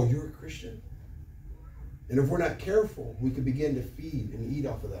 Oh, you're a Christian? And if we're not careful, we could begin to feed and eat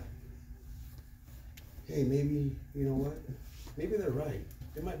off of that. Hey, maybe, you know what? Maybe they're right.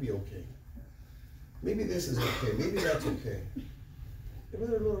 It might be okay. Maybe this is okay. Maybe that's okay. Maybe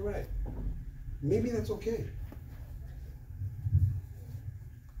they're a little right. Maybe that's okay.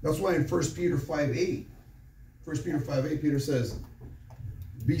 That's why in 1 Peter 5:8, Peter says,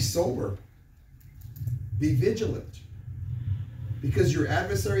 Be sober. Be vigilant. Because your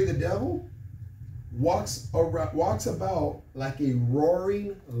adversary, the devil, walks about like a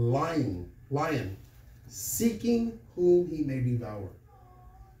roaring lion, seeking whom he may devour.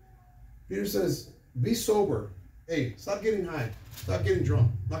 Peter says, be sober. Hey, stop getting high. Stop getting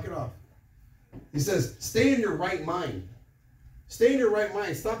drunk. Knock it off. He says, stay in your right mind. Stay in your right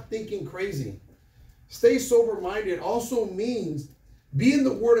mind. Stop thinking crazy. Stay sober-minded also means be in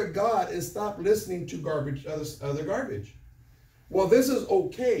the Word of God and stop listening to garbage, other garbage. Well, this is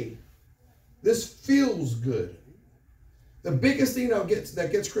okay. This feels good. The biggest thing that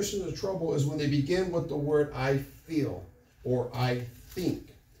gets Christians in trouble is when they begin with the word I feel or I think.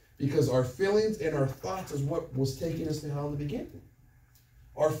 Because our feelings and our thoughts is what was taking us to hell in the beginning.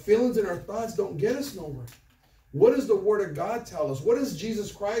 Our feelings and our thoughts don't get us nowhere. What does the Word of God tell us? What does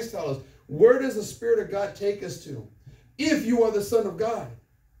Jesus Christ tell us? Where does the Spirit of God take us to? If you are the Son of God.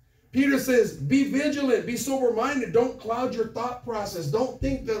 Peter says, be vigilant, be sober-minded. Don't cloud your thought process. Don't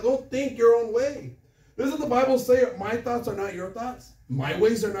think your own way. Doesn't the Bible say, my thoughts are not your thoughts? My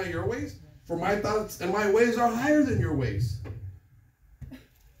ways are not your ways? For my thoughts and my ways are higher than your ways.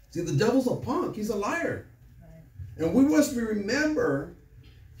 See, the devil's a punk. He's a liar. And we must remember,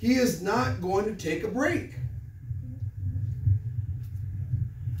 he is not going to take a break.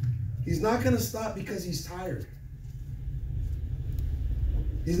 He's not going to stop because he's tired.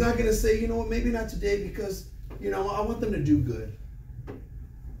 He's not going to say, you know what, maybe not today because, you know, I want them to do good.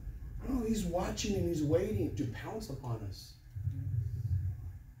 No, he's watching and he's waiting to pounce upon us.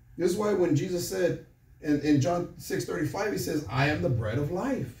 This is why when Jesus said in John 6:35, he says, I am the bread of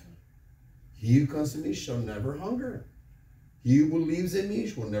life. He who comes to me shall never hunger. He who believes in me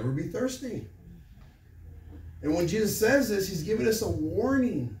shall never be thirsty. And when Jesus says this, he's giving us a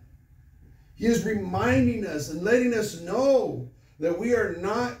warning. He is reminding us and letting us know that we are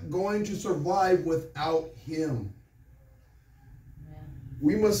not going to survive without him.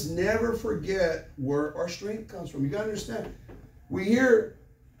 We must never forget where our strength comes from. You got to understand. We hear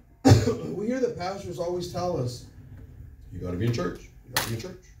the pastors always tell us, you got to be in church. You got to be in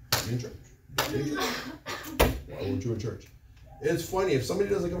church. You got to be in church. You got to be in church. Why weren't you in church? It's funny. If somebody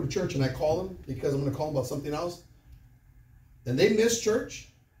doesn't go to church and I call them because I'm going to call them about something else, and they miss church,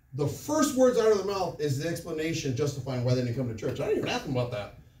 the first words out of their mouth is the explanation justifying why they didn't come to church. I didn't even ask them about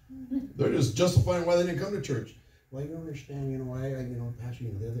that. They're just justifying why they didn't come to church. Well, you don't understand, Pastor,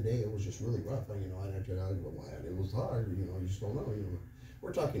 the other day it was just really rough. I had to tell you why it was hard. You just don't know.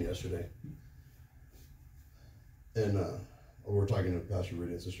 We're talking yesterday, and we were talking to Pastor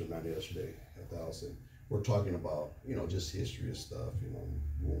Rudy and Sister Amanda yesterday at the house, and we're talking about just history of stuff,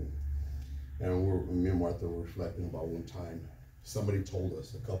 and me and Martha were reflecting about one time somebody told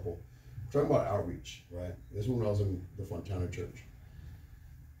us, a couple, talking about outreach, right? This is when I was in the Fontana church,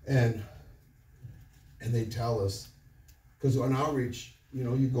 and they tell us, because on outreach,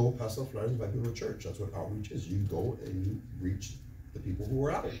 you go pass out flyers, invite people to church. That's what outreach is. You go and you reach the people who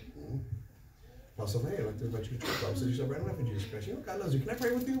are out. Pass out, hey, I'd like to invite you to church. I said, you said, right enough in Jesus Christ. God loves you. Can I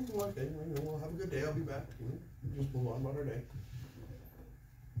pray with you? Well, okay, we'll have a good day. I'll be back. Just move on about our day.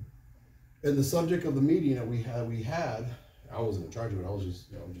 And the subject of the meeting that we had, I wasn't in charge of it. I was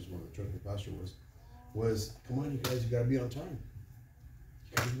just one of the church pastor was, come on, you guys, you got to be on time.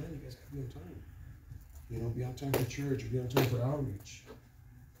 You guys got to be on time. Be on time for church, or be on time for outreach,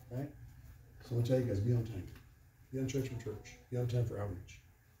 right? So I'm going to tell you guys, be on time. Be on church for church. Be on time for outreach.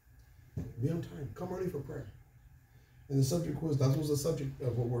 Be on time. Come early for prayer. And the subject was, that was the subject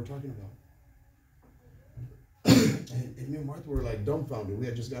of what we're talking about. and me and Martha were like dumbfounded. We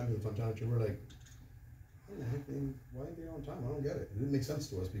had just gotten to the Fontana church. We're like, how the heck, why ain't they on time? I don't get it. It didn't make sense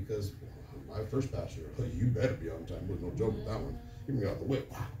to us because my first pastor, you better be on time. There's no joke with that one. Get me out the way.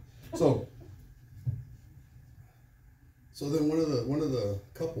 Wow. So then one of the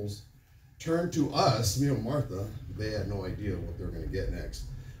couples turned to us, me and Martha. They had no idea what they were going to get next.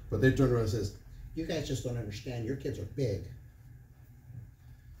 But they turned around and says, you guys just don't understand. Your kids are big.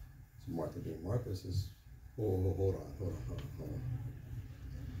 So Martha says, hold on.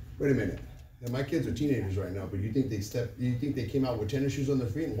 Wait a minute. Now, my kids are teenagers right now, but you think they came out with tennis shoes on their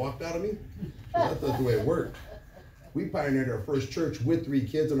feet and walked out of me? Well, that's not the way it worked. We pioneered our first church with 3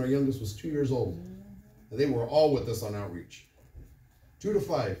 kids, and our youngest was 2 years old. And they were all with us on outreach. 2 to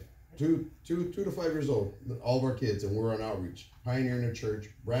 5 years old, all of our kids, and we're on outreach. Pioneering a church,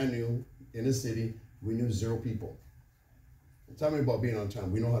 brand new, in a city. We knew 0 people. Tell me about being on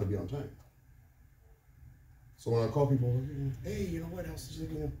time. We know how to be on time. So when I call people, hey, you know what else is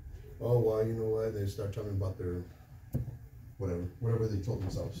it going? Oh, well, you know what? They start telling me about their whatever they told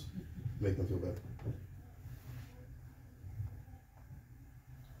themselves, make them feel better.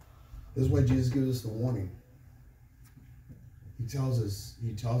 This is why Jesus gives us the warning. He tells us,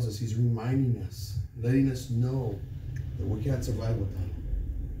 he's reminding us, letting us know that we can't survive without him.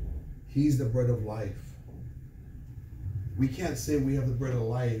 He's the bread of life. We can't say we have the bread of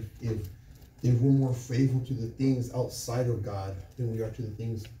life if we're more faithful to the things outside of God than we are to the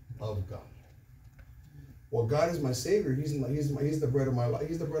things of God. Well, God is my Savior. He's the bread of my life.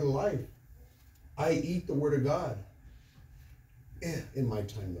 He's the bread of life. I eat the Word of God. In my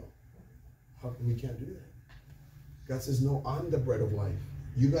time, though. How come we can't do that? God says, no, I'm the bread of life.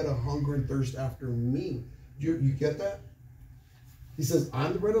 You got to hunger and thirst after me. You get that? He says,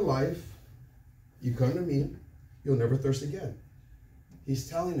 I'm the bread of life. You come to me, you'll never thirst again. He's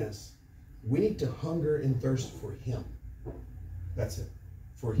telling us we need to hunger and thirst for him. That's it.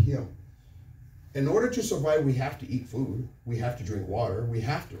 For him. In order to survive, we have to eat food. We have to drink water. We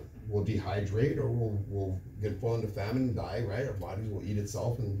have to. We'll dehydrate, or we'll get fall into famine and die, right? Our bodies will eat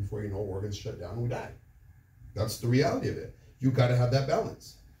itself, and before you know, organs shut down and we die. That's the reality of it. You got to have that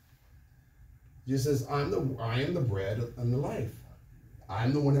balance. Jesus says, I am the bread and the life.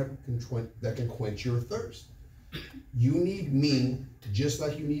 I'm the one that can quench your thirst. You need me just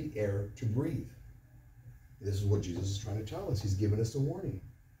like you need air to breathe. This is what Jesus is trying to tell us. He's giving us a warning.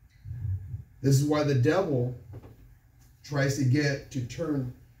 This is why the devil tries to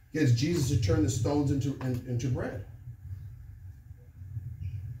gets Jesus to turn the stones into bread.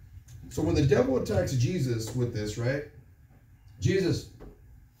 So when the devil attacks Jesus with this, right? Jesus,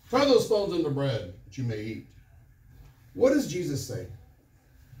 turn those stones into bread that you may eat. What does Jesus say?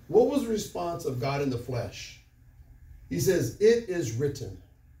 What was the response of God in the flesh? He says, it is written.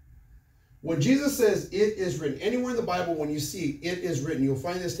 When Jesus says it is written, anywhere in the Bible when you see it is written, you'll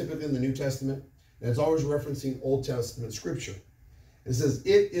find this typically in the New Testament, and it's always referencing Old Testament scripture. It says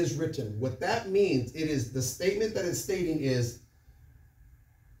it is written. What that means, it is the statement that it's stating is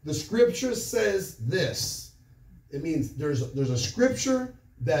the scripture says this. It means there's a scripture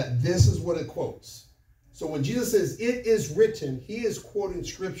that this is what it quotes. So when Jesus says it is written, he is quoting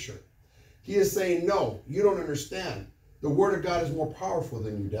scripture. He is saying, no, you don't understand. The word of God is more powerful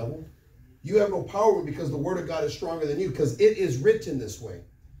than you, devil. You have no power because the word of God is stronger than you, because it is written this way.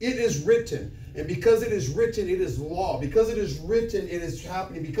 It is written. And because it is written, it is law. Because it is written, it is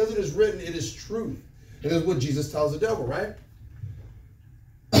happening. Because it is written, it is truth. And that's what Jesus tells the devil, right?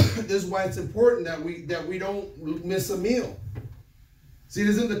 This is why it's important that we don't miss a meal. See, it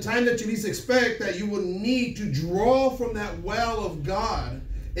is in the time that you least expect that you will need to draw from that well of God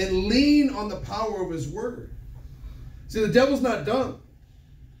and lean on the power of his word. See, the devil's not done.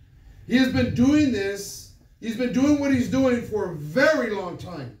 He has been doing this. He's been doing what he's doing for a very long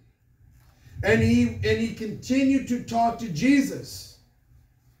time. And he continued to talk to Jesus.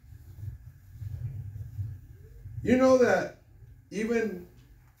 You know that even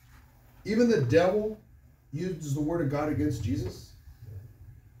the devil uses the word of God against Jesus?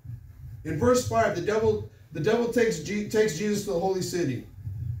 In verse 5, the devil takes Jesus to the holy city.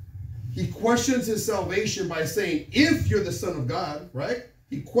 He questions his salvation by saying, if you're the Son of God, right?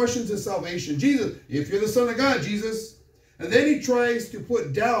 He questions his salvation. Jesus, if you're the Son of God, Jesus. And then he tries to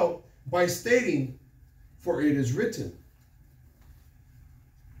put doubt by stating, for it is written.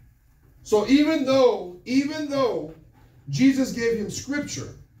 So even though Jesus gave him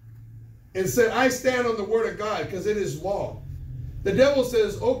scripture and said, I stand on the word of God because it is law, the devil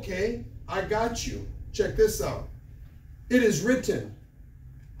says, okay, I got you. Check this out. It is written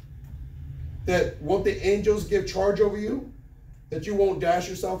that won't the angels give charge over you? That you won't dash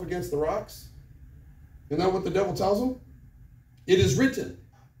yourself against the rocks? Isn't that what the devil tells him? It is written.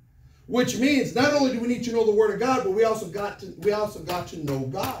 Which means not only do we need to know the word of God, but we also got to know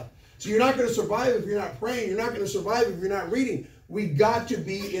God. So you're not going to survive if you're not praying. You're not going to survive if you're not reading. We got to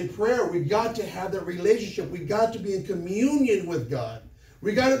be in prayer. We got to have that relationship. We got to be in communion with God.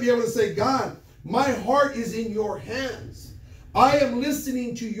 We got to be able to say, God, my heart is in your hands. I am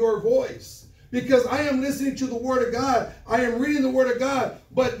listening to your voice. Because I am listening to the word of God. I am reading the word of God.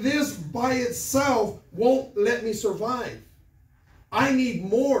 But this by itself won't let me survive. I need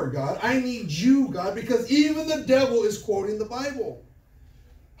more, God. I need you, God. Because even the devil is quoting the Bible.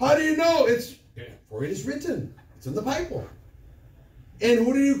 How do you know? For it is written. It's in the Bible. And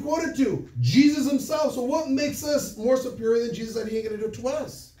who did you quote it to? Jesus himself. So what makes us more superior than Jesus that he ain't going to do it to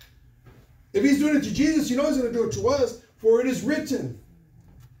us? If he's doing it to Jesus, you know he's going to do it to us. For it is written.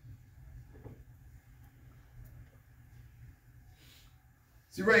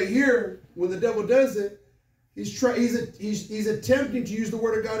 See, right here, when the devil does it, he's attempting to use the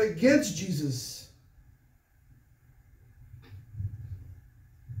word of God against Jesus.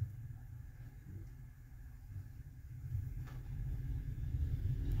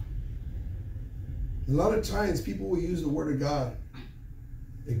 A lot of times people will use the word of God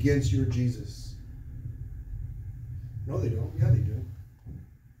against your Jesus. No, they don't. Yeah, they do.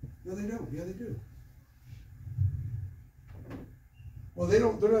 No, they don't. Yeah, they do. Well,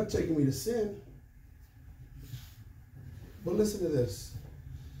 they're not taking me to sin. But listen to this.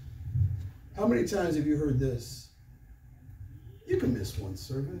 How many times have you heard this? You can miss one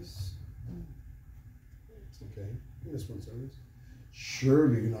service. It's okay. You miss one service.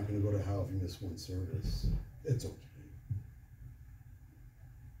 Surely you're not going to go to hell if you miss one service. It's okay.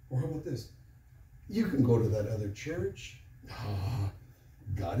 Or how about this? You can go to that other church.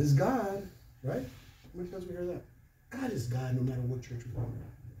 God is God, right? How many times we hear that? God is God no matter what church we go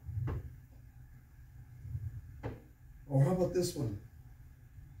to. Or how about this one?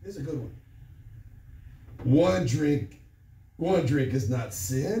 Here's a good one. One drink is not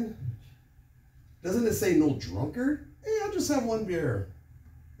sin. Doesn't it say no drunkard? Hey, I'll just have one beer.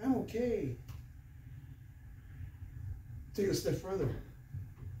 I'm okay. Take it a step further.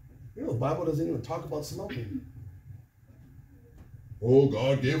 You know, the Bible doesn't even talk about smoking. Oh,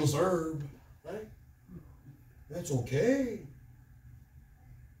 God gave us herb, right? That's okay.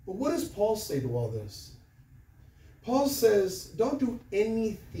 But what does Paul say to all this? Paul says, don't do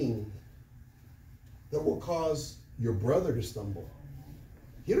anything that will cause your brother to stumble.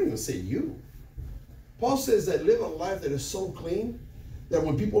 He don't even say you. Paul says that live a life that is so clean that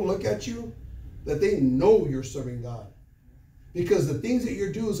when people look at you, that they know you're serving God. Because the things that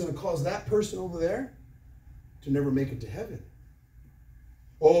you're doing is going to cause that person over there to never make it to heaven.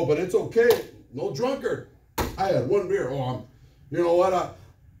 Oh, but it's okay. No drunkard. I had one beer. Oh, you know what?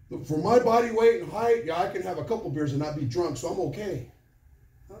 For my body weight and height, yeah, I can have a couple beers and not be drunk, so I'm okay.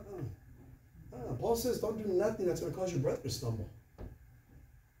 Paul says don't do nothing that's going to cause your brother to stumble.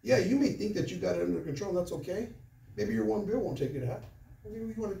 Yeah, you may think that you got it under control, and that's okay. Maybe your one beer won't take you to hell. Maybe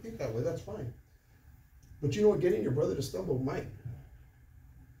you want to think that way, that's fine. But you know what? Getting your brother to stumble might.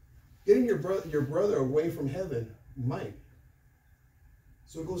 Getting your brother away from heaven might.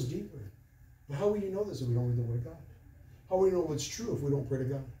 So it goes deeper. But how will you know this if we don't read the Word of God? How will we know what's true if we don't pray to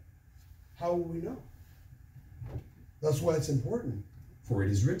God? How will we know? That's why it's important. For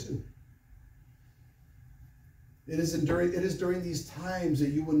it is written. It is during these times that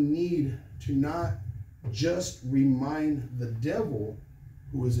you will need to not just remind the devil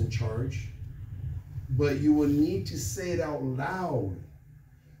who is in charge, but you will need to say it out loud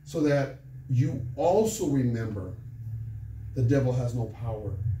so that you also remember the devil has no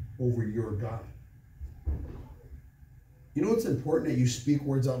power over your God. You know it's important that you speak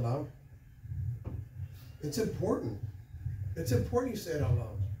words out loud? It's important. It's important you say it out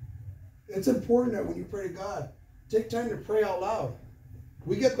loud. It's important that when you pray to God, take time to pray out loud.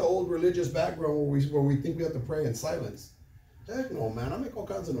 We get the old religious background where we think we have to pray in silence. Heck no, man. I make all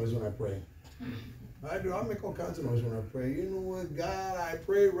kinds of noise when I pray. I do. I make all kinds of noise when I pray. You know what, God? I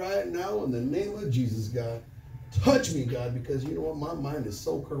pray right now in the name of Jesus, God. Touch me, God, because you know what? My mind is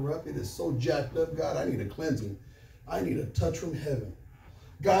so corrupt. It is so jacked up, God. I need a cleansing. I need a touch from heaven.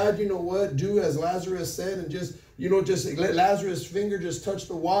 God, you know what? Do as Lazarus said and just let Lazarus' finger just touch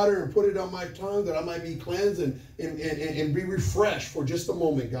the water and put it on my tongue that I might be cleansed and be refreshed for just a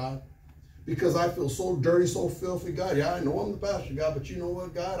moment, God. Because I feel so dirty, so filthy, God. Yeah, I know I'm the pastor, God, but you know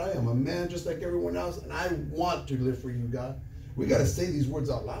what, God? I am a man just like everyone else, and I want to live for you, God. We got to say these words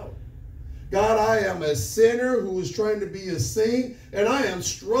out loud. God, I am a sinner who is trying to be a saint, and I am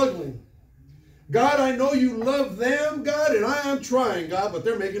struggling. God, I know you love them, God, and I am trying, God, but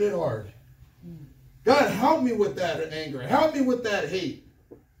they're making it hard. God, help me with that anger. Help me with that hate.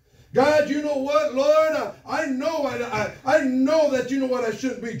 God, you know what, Lord? I know that you know what, I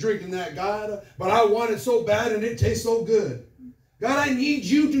shouldn't be drinking that, God, but I want it so bad and it tastes so good. God, I need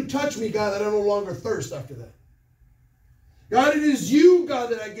you to touch me, God, that I no longer thirst after that. God, it is you, God,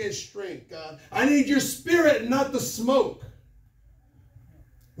 that I get strength, God. I need your spirit, not the smoke.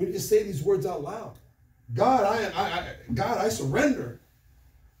 We need to say these words out loud. God, I surrender.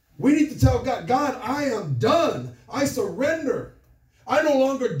 We need to tell God, God, I am done. I surrender. I no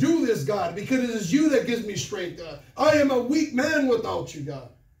longer do this, God, because it is you that gives me strength, God. I am a weak man without you, God.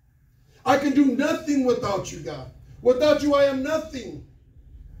 I can do nothing without you, God. Without you, I am nothing.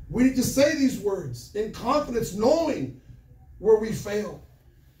 We need to say these words in confidence, knowing where we fail.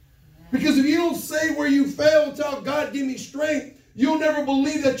 Because if you don't say where you fail and tell God, give me strength, you'll never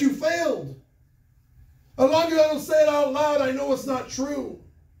believe that you failed. As long as I don't say it out loud, I know it's not true.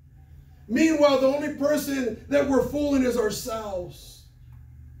 Meanwhile, the only person that we're fooling is ourselves.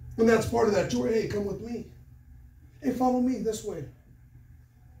 And that's part of that tour. Hey, come with me. Hey, follow me this way.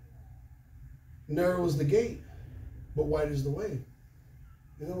 Narrow is the gate, but wide is the way.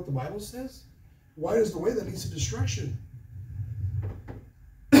 You know what the Bible says? Wide is the way that leads to destruction.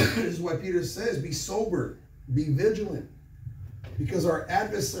 This is why Peter says, be sober, be vigilant. Because our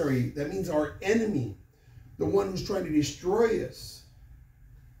adversary, that means our enemy, the one who's trying to destroy us,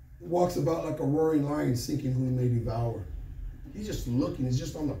 walks about like a roaring lion, seeking whom he may devour. He's just looking. He's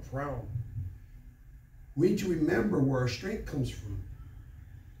just on the prowl. We need to remember where our strength comes from.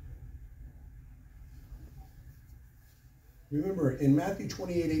 Remember, in Matthew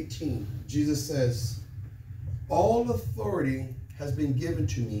 28:18, Jesus says, all authority has been given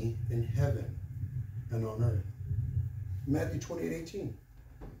to me in heaven and on earth. Matthew 28:18.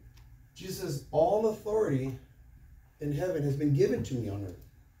 Jesus says, all authority in heaven has been given to me on earth.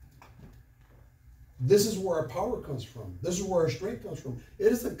 This is where our power comes from. This is where our strength comes from. It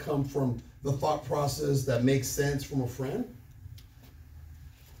doesn't come from the thought process that makes sense from a friend.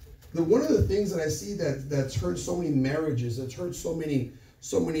 One of the things that I see that's hurt so many marriages, that's hurt so many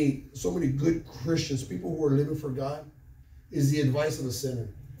good Christians, people who are living for God, is the advice of a sinner.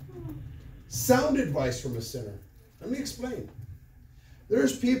 Sound advice from a sinner. Let me explain.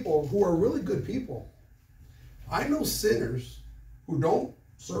 There's people who are really good people. I know sinners who don't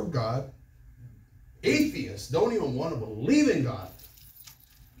serve God, atheists, don't even want to believe in God,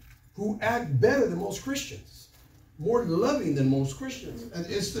 who act better than most Christians, more loving than most Christians. And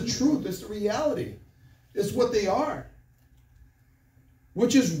it's the truth. It's the reality. It's what they are,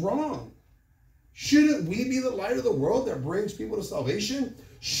 which is wrong. Shouldn't we be the light of the world that brings people to salvation?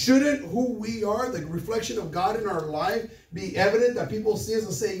 Shouldn't who we are, the reflection of God in our life, be evident that people see us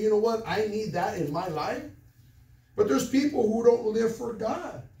and say, you know what, I need that in my life? But there's people who don't live for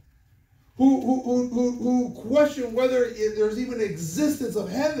God, who question whether there's even an existence of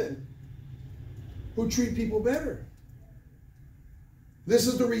heaven, who treat people better. This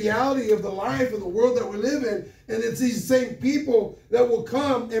is the reality of the life of the world that we live in, and it's these same people that will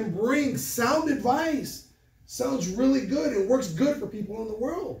come and bring sound advice. Sounds really good and works good for people in the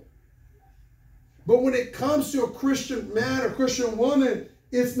world. But when it comes to a Christian man or Christian woman,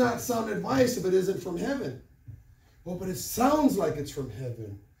 it's not sound advice if it isn't from heaven. Well, but it sounds like it's from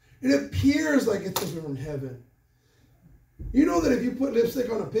heaven. It appears like it's from heaven. You know that if you put lipstick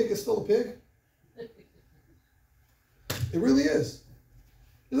on a pig, it's still a pig? It really is.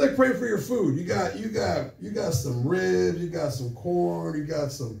 It's like praying for your food. You got some ribs, you got some corn, you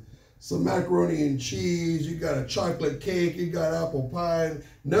got some macaroni and cheese, you got a chocolate cake, you got apple pie.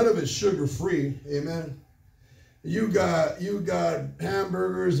 None of it's sugar-free, amen. You got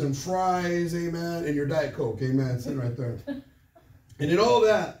hamburgers and fries, amen, and your Diet Coke, amen, sitting right there. And in all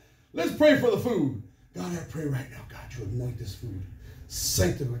that, let's pray for the food. God, I pray right now, God, you anoint this food.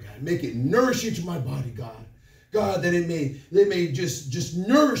 Sanctify, God. Make it nourishing to my body, God. God, that it may just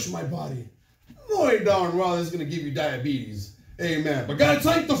nourish my body. Knowing darn well it's going to give you diabetes. Amen. But God,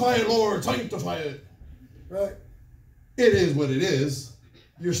 sanctify it, Lord. Sanctify it. Right? It is what it is.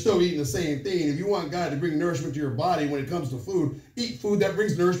 You're still eating the same thing. If you want God to bring nourishment to your body when it comes to food, eat food that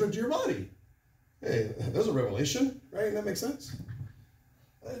brings nourishment to your body. Hey, there's a revelation, right? That makes sense?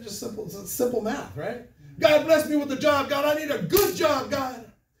 It's just simple math, right? God bless me with a job. God, I need a good job,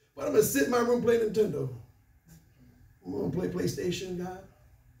 God. But I'm going to sit in my room playing Nintendo. I'm going to play PlayStation, God.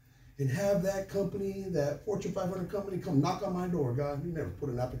 And have that company, that Fortune 500 company, come knock on my door. God, you never put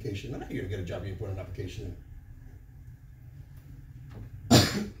an application. I'm not going to get a job you put an application in.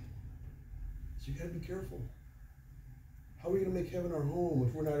 So you got to be careful. How are we going to make heaven our home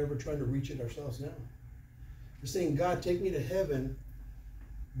if we're not ever trying to reach it ourselves now? You're saying, God, take me to heaven,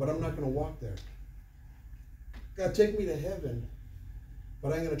 but I'm not going to walk there. God, take me to heaven,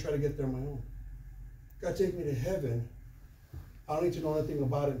 but I ain't going to try to get there on my own. God, take me to heaven. I don't need to know anything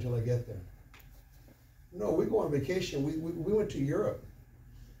about it until I get there. No, we go on vacation. We went to Europe.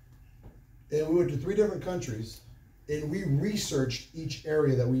 And we went to 3 different countries. And we researched each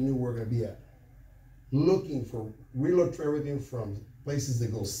area that we knew we were going to be at. We looked for everything from places to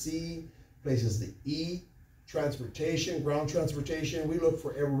go see, places to eat, transportation, ground transportation. We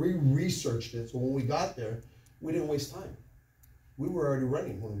researched it. So when we got there, we didn't waste time. We were already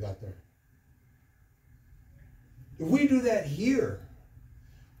running when we got there. If we do that here,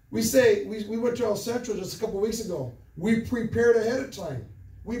 we went to El Centro just a couple of weeks ago. We prepared ahead of time.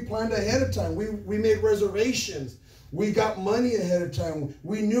 We planned ahead of time. We made reservations. We got money ahead of time.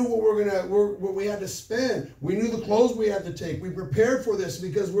 We knew what we had to spend. We knew the clothes we had to take. We prepared for this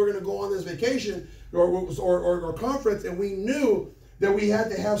because we're going to go on this vacation or conference, and we knew that we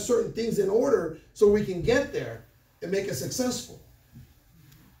had to have certain things in order so we can get there and make it successful.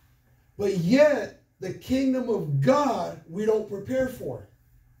 But yet, the kingdom of God, we don't prepare for.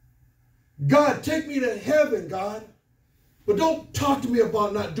 God, take me to heaven, God. But don't talk to me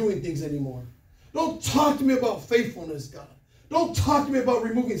about not doing things anymore. Don't talk to me about faithfulness, God. Don't talk to me about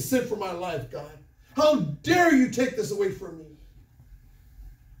removing sin from my life, God. How dare you take this away from me?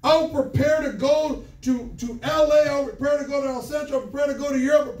 I'll prepare to go to LA, I'll prepare to go to El Centro, I'll prepare to go to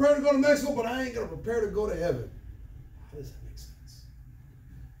Europe, I'll prepare to go to Mexico, but I ain't going to prepare to go to heaven. How does that make sense?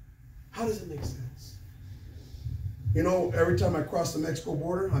 How does it make sense? You know, every time I cross the Mexico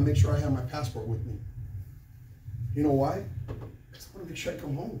border, I make sure I have my passport with me. You know why? Because I want to make sure I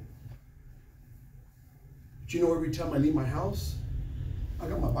come home. But you know, every time I leave my house, I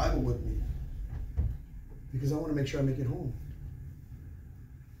got my Bible with me. Because I want to make sure I make it home.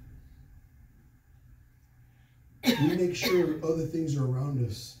 We make sure other things are around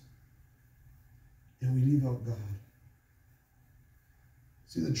us. And we leave out God.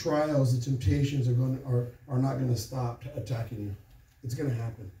 See, the trials, the temptations are not going to stop attacking you. It's going to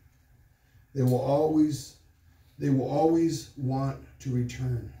happen. They will always want to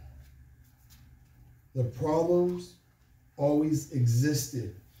return. The problems always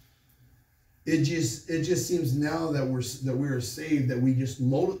existed. It just seems now that we are saved that we just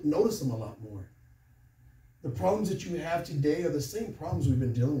notice them a lot more. The problems that you have today are the same problems we've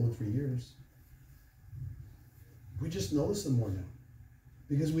been dealing with for years. We just notice them more now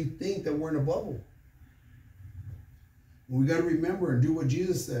because we think that we're in a bubble. And we got to remember and do what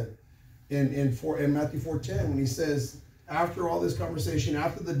Jesus said in Matthew 4:10 when he says, after all this conversation,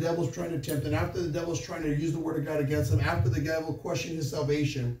 after the devil's trying to tempt him, after the devil's trying to use the word of God against him, after the devil questioned his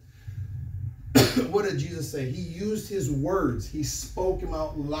salvation, what did Jesus say? He used his words. He spoke them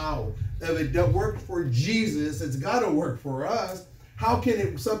out loud. If it worked for Jesus, it's got to work for us. How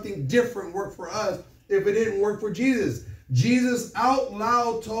can something different work for us if it didn't work for Jesus? Jesus out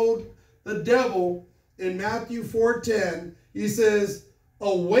loud told the devil in Matthew 4:10, he says,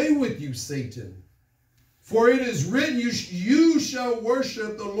 away with you, Satan. For it is written, you shall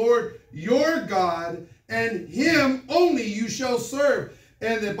worship the Lord your God, and him only you shall serve.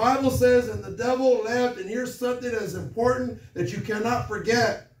 And the Bible says, and the devil left, and here's something that's important that you cannot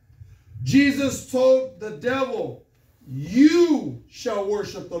forget. Jesus told the devil, you shall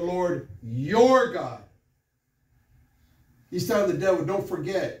worship the Lord your God. He's telling the devil, don't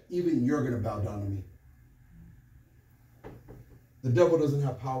forget, even you're going to bow down to me. The devil doesn't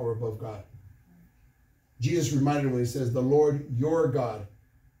have power above God. Jesus reminded him when he says, the Lord your God.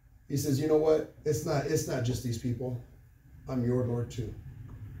 He says, you know what? It's not just these people. I'm your Lord too.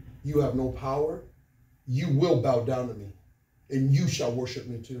 You have no power. You will bow down to me, and you shall worship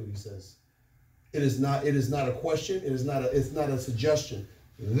me too, he says. It is not a question. It's not a suggestion.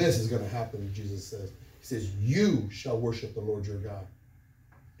 This is going to happen, Jesus says. He says, you shall worship the Lord your God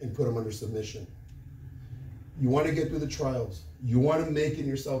and put him under submission. You want to get through the trials. You want to make it in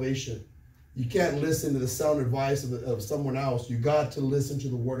your salvation. You can't listen to the sound advice of someone else. You got to listen to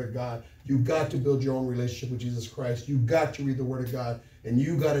the word of God. You got to build your own relationship with Jesus Christ. You got to read the word of God. And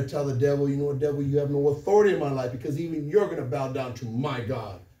you got to tell the devil, you know what, devil, you have no authority in my life because even you're going to bow down to my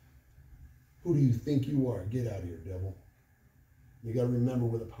God. Who do you think you are? Get out of here, devil. You got to remember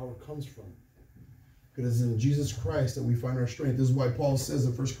where the power comes from. Because it's in Jesus Christ that we find our strength. This is why Paul says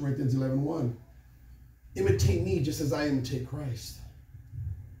in 1 Corinthians 11:1, imitate me just as I imitate Christ.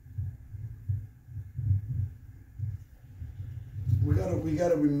 We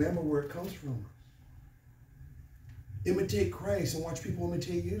gotta remember where it comes from. Imitate Christ and watch people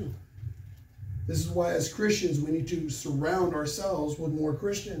imitate you. This is why as Christians we need to surround ourselves with more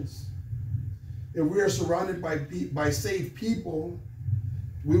Christians. If we are surrounded by saved people,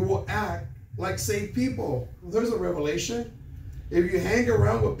 we will act like saved people. There's a revelation. If you hang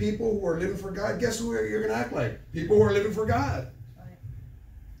around with people who are living for God, guess who you're going to act like? People who are living for God. Right.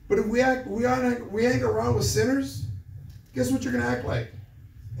 But if we hang around with sinners, guess what you're going to act like?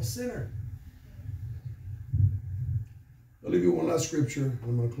 A sinner. I'll leave you one last scripture and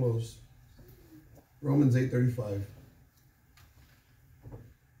I'm going to close. Romans 8:35.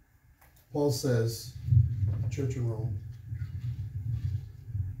 Paul says, church in Rome,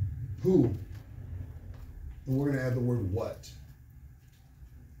 who, and we're going to add the word what.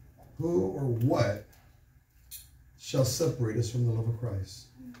 Who or what shall separate us from the love of Christ?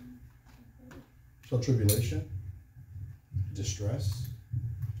 Shall tribulation, distress,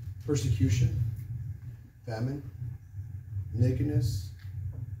 persecution, famine, nakedness,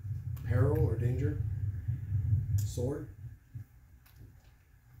 peril or danger, sword?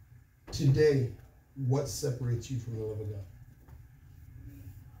 Today, what separates you from the love of God?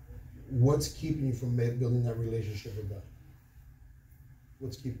 What's keeping you from building that relationship with God?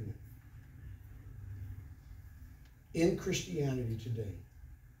 What's keeping you? In Christianity today,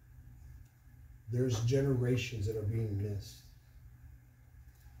 there's generations that are being missed.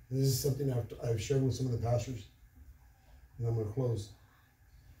 And this is something I've shared with some of the pastors, and I'm going to close.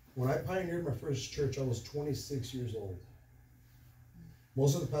 When I pioneered my first church, I was 26 years old.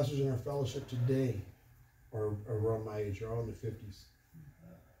 Most of the pastors in our fellowship today are around my age, are all in their 50s.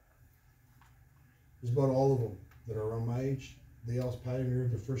 There's about all of them that are around my age. They all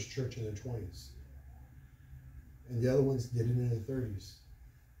pioneered the first church in their 20s. And the other ones did it in their 30s.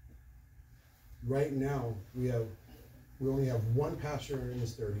 Right now, we only have one pastor in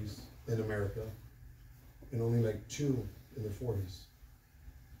his 30s in America, and only like 2 in their 40s.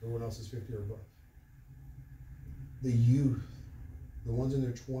 Everyone else is 50 or above. The youth, the ones in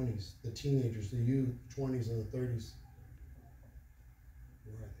their 20s, the teenagers, the youth, 20s and the 30s,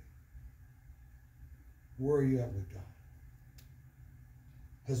 where are they? Where are you at with God?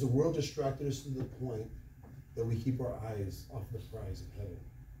 Has the world distracted us to the point that we keep our eyes off the prize of heaven?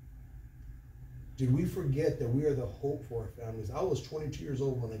 Did we forget that we are the hope for our families? I was 22 years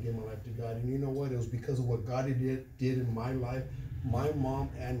old when I gave my life to God, and you know what? It was because of what God did in my life. My mom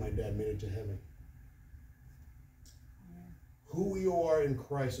and my dad made it to heaven. Who we are in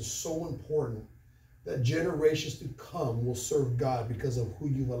Christ is so important that generations to come will serve God because of who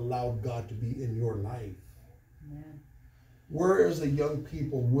you've allowed God to be in your life. Amen. Where is the young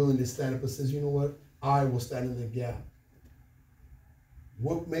people willing to stand up and says, you know what? I will stand in the gap.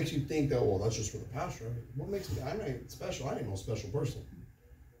 What makes you think that, well, that's just for the pastor? What makes me, I'm not special. I ain't no special person.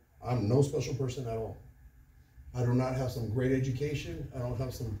 I'm no special person at all. I do not have some great education. I don't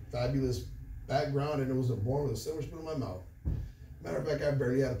have some fabulous background, and I wasn't born with a silver spoon in my mouth. Matter of fact, I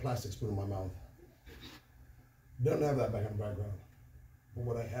barely had a plastic spoon in my mouth. Don't have that background. But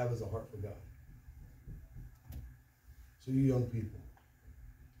what I have is a heart for God. So you young people,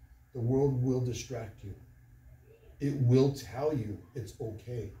 the world will distract you. It will tell you it's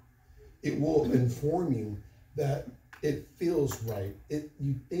okay. It will inform you that it feels right.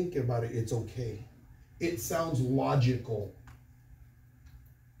 You think about it, it's okay. It sounds logical.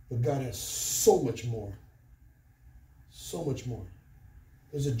 But God has so much more. So much more.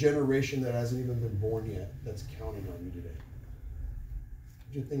 There's a generation that hasn't even been born yet that's counting on you today.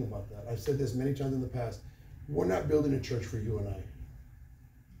 What do you think about that? I've said this many times in the past. We're not building a church for you and I.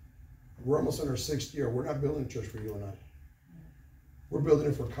 We're almost in our 6th year. We're not building a church for you and I. We're building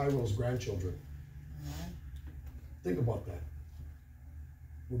it for Cairo's grandchildren. Think about that.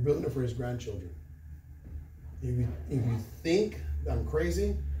 We're building it for his grandchildren. If you think I'm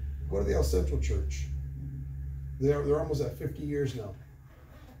crazy, go to the El Central Church. They're almost at 50 years now.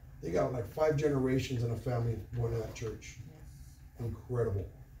 They got like 5 generations in a family going to that church. Incredible.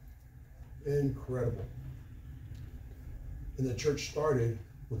 Incredible. And the church started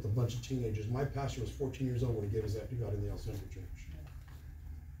with a bunch of teenagers. My pastor was 14 years old when he gave his life to God in the El Central Church.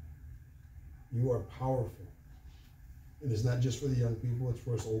 You are powerful. And it's not just for the young people, it's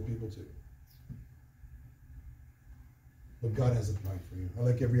for us old people too. But God has a plan for you. I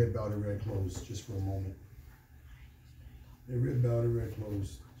like every head bowed, every eye closed, just for a moment. Every head bowed, every eye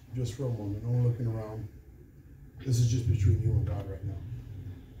closed, just for a moment. No one looking around. This is just between you and God right now.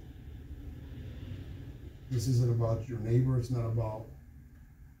 This isn't about your neighbor. It's not about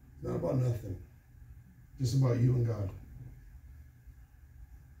nothing. Just about you and God.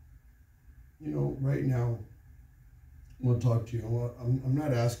 You know, right now, I want to talk to you. I'm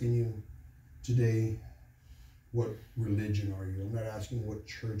not asking you today, what religion are you? I'm not asking what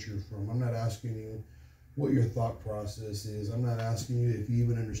church you're from. I'm not asking you what your thought process is. I'm not asking you if you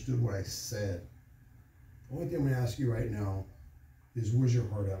even understood what I said. The only thing I'm going to ask you right now is, where's your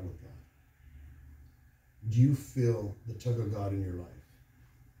heart at with God? Do you feel the tug of God in your life?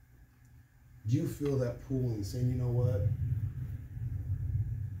 Do you feel that pull and saying, you know what?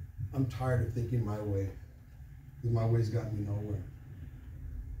 I'm tired of thinking my way, because my way's gotten me nowhere.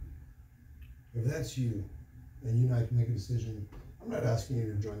 If that's you, and you and I can make a decision, I'm not asking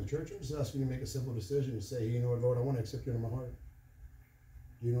you to join the church. I'm just asking you to make a simple decision and say, you know what, Lord, I want to accept you into my heart.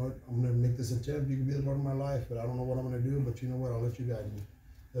 You know what, I'm going to make this attempt. You can be the Lord of my life, but I don't know what I'm going to do, but you know what, I'll let you guide me.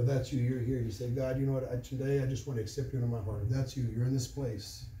 If that's you, you're here. You say, God, you know what, today I just want to accept you into my heart. If that's you, you're in this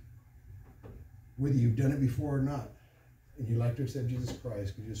place. Whether you've done it before or not, and you'd like to accept Jesus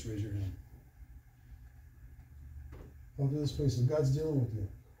Christ, could you just raise your hand? Come to this place. If God's dealing with you,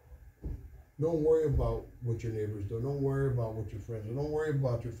 don't worry about what your neighbors do. Don't worry about what your friends do. Don't worry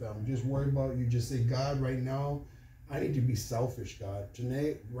about your family. Just worry about you. Just say, God, right now, I need to be selfish, God.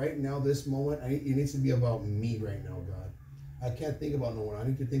 Today, right now, this moment, it needs to be about me right now, God. I can't think about no one. I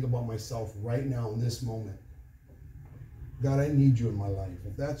need to think about myself right now in this moment. God, I need you in my life.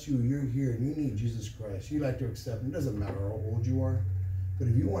 If that's you, you're here and you need Jesus Christ. You like to accept him. It doesn't matter how old you are. But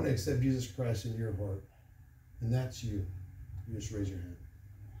if you want to accept Jesus Christ in your heart, and that's you, you just raise your hand.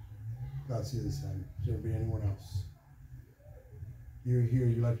 God, see this hand. Is there be anyone else? You're here,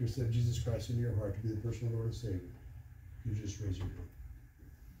 you like to accept Jesus Christ into your heart to be the personal Lord and Savior. You just raise your hand.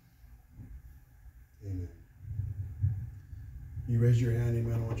 Amen. You raise your hand,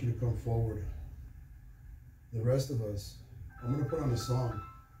 amen. I want you to come forward. The rest of us, I'm going to put on a song.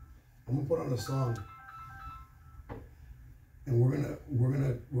 I'm going to put on a song. And we're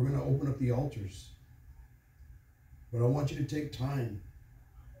gonna open up the altars. But I want you to take time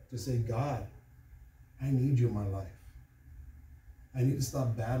to say, God, I need you in my life. I need to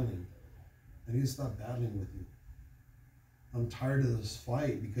stop battling. I need to stop battling with you. I'm tired of this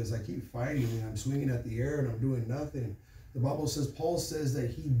fight because I keep fighting and I'm swinging at the air and I'm doing nothing. The Bible says, Paul says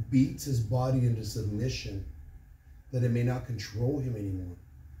that he beats his body into submission, that it may not control him anymore.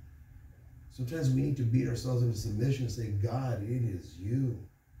 Sometimes we need to beat ourselves into submission and say, God, it is you.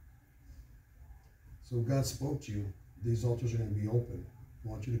 So if God spoke to you, these altars are going to be open. I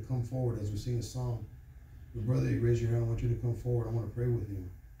want you to come forward as we sing a song. Your brother, you raise your hand. I want you to come forward. I want to pray with you.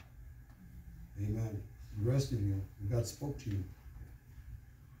 Amen. The rest of you, if God spoke to you,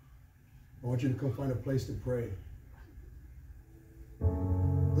 I want you to come find a place to pray.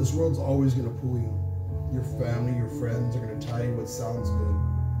 This world's always going to pull you. Your family, your friends are going to tell you what sounds good.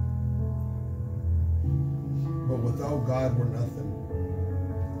 But without God, we're nothing.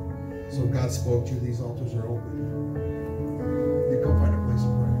 So God spoke to you. These altars are open. You come find a place to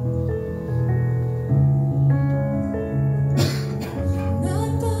pray.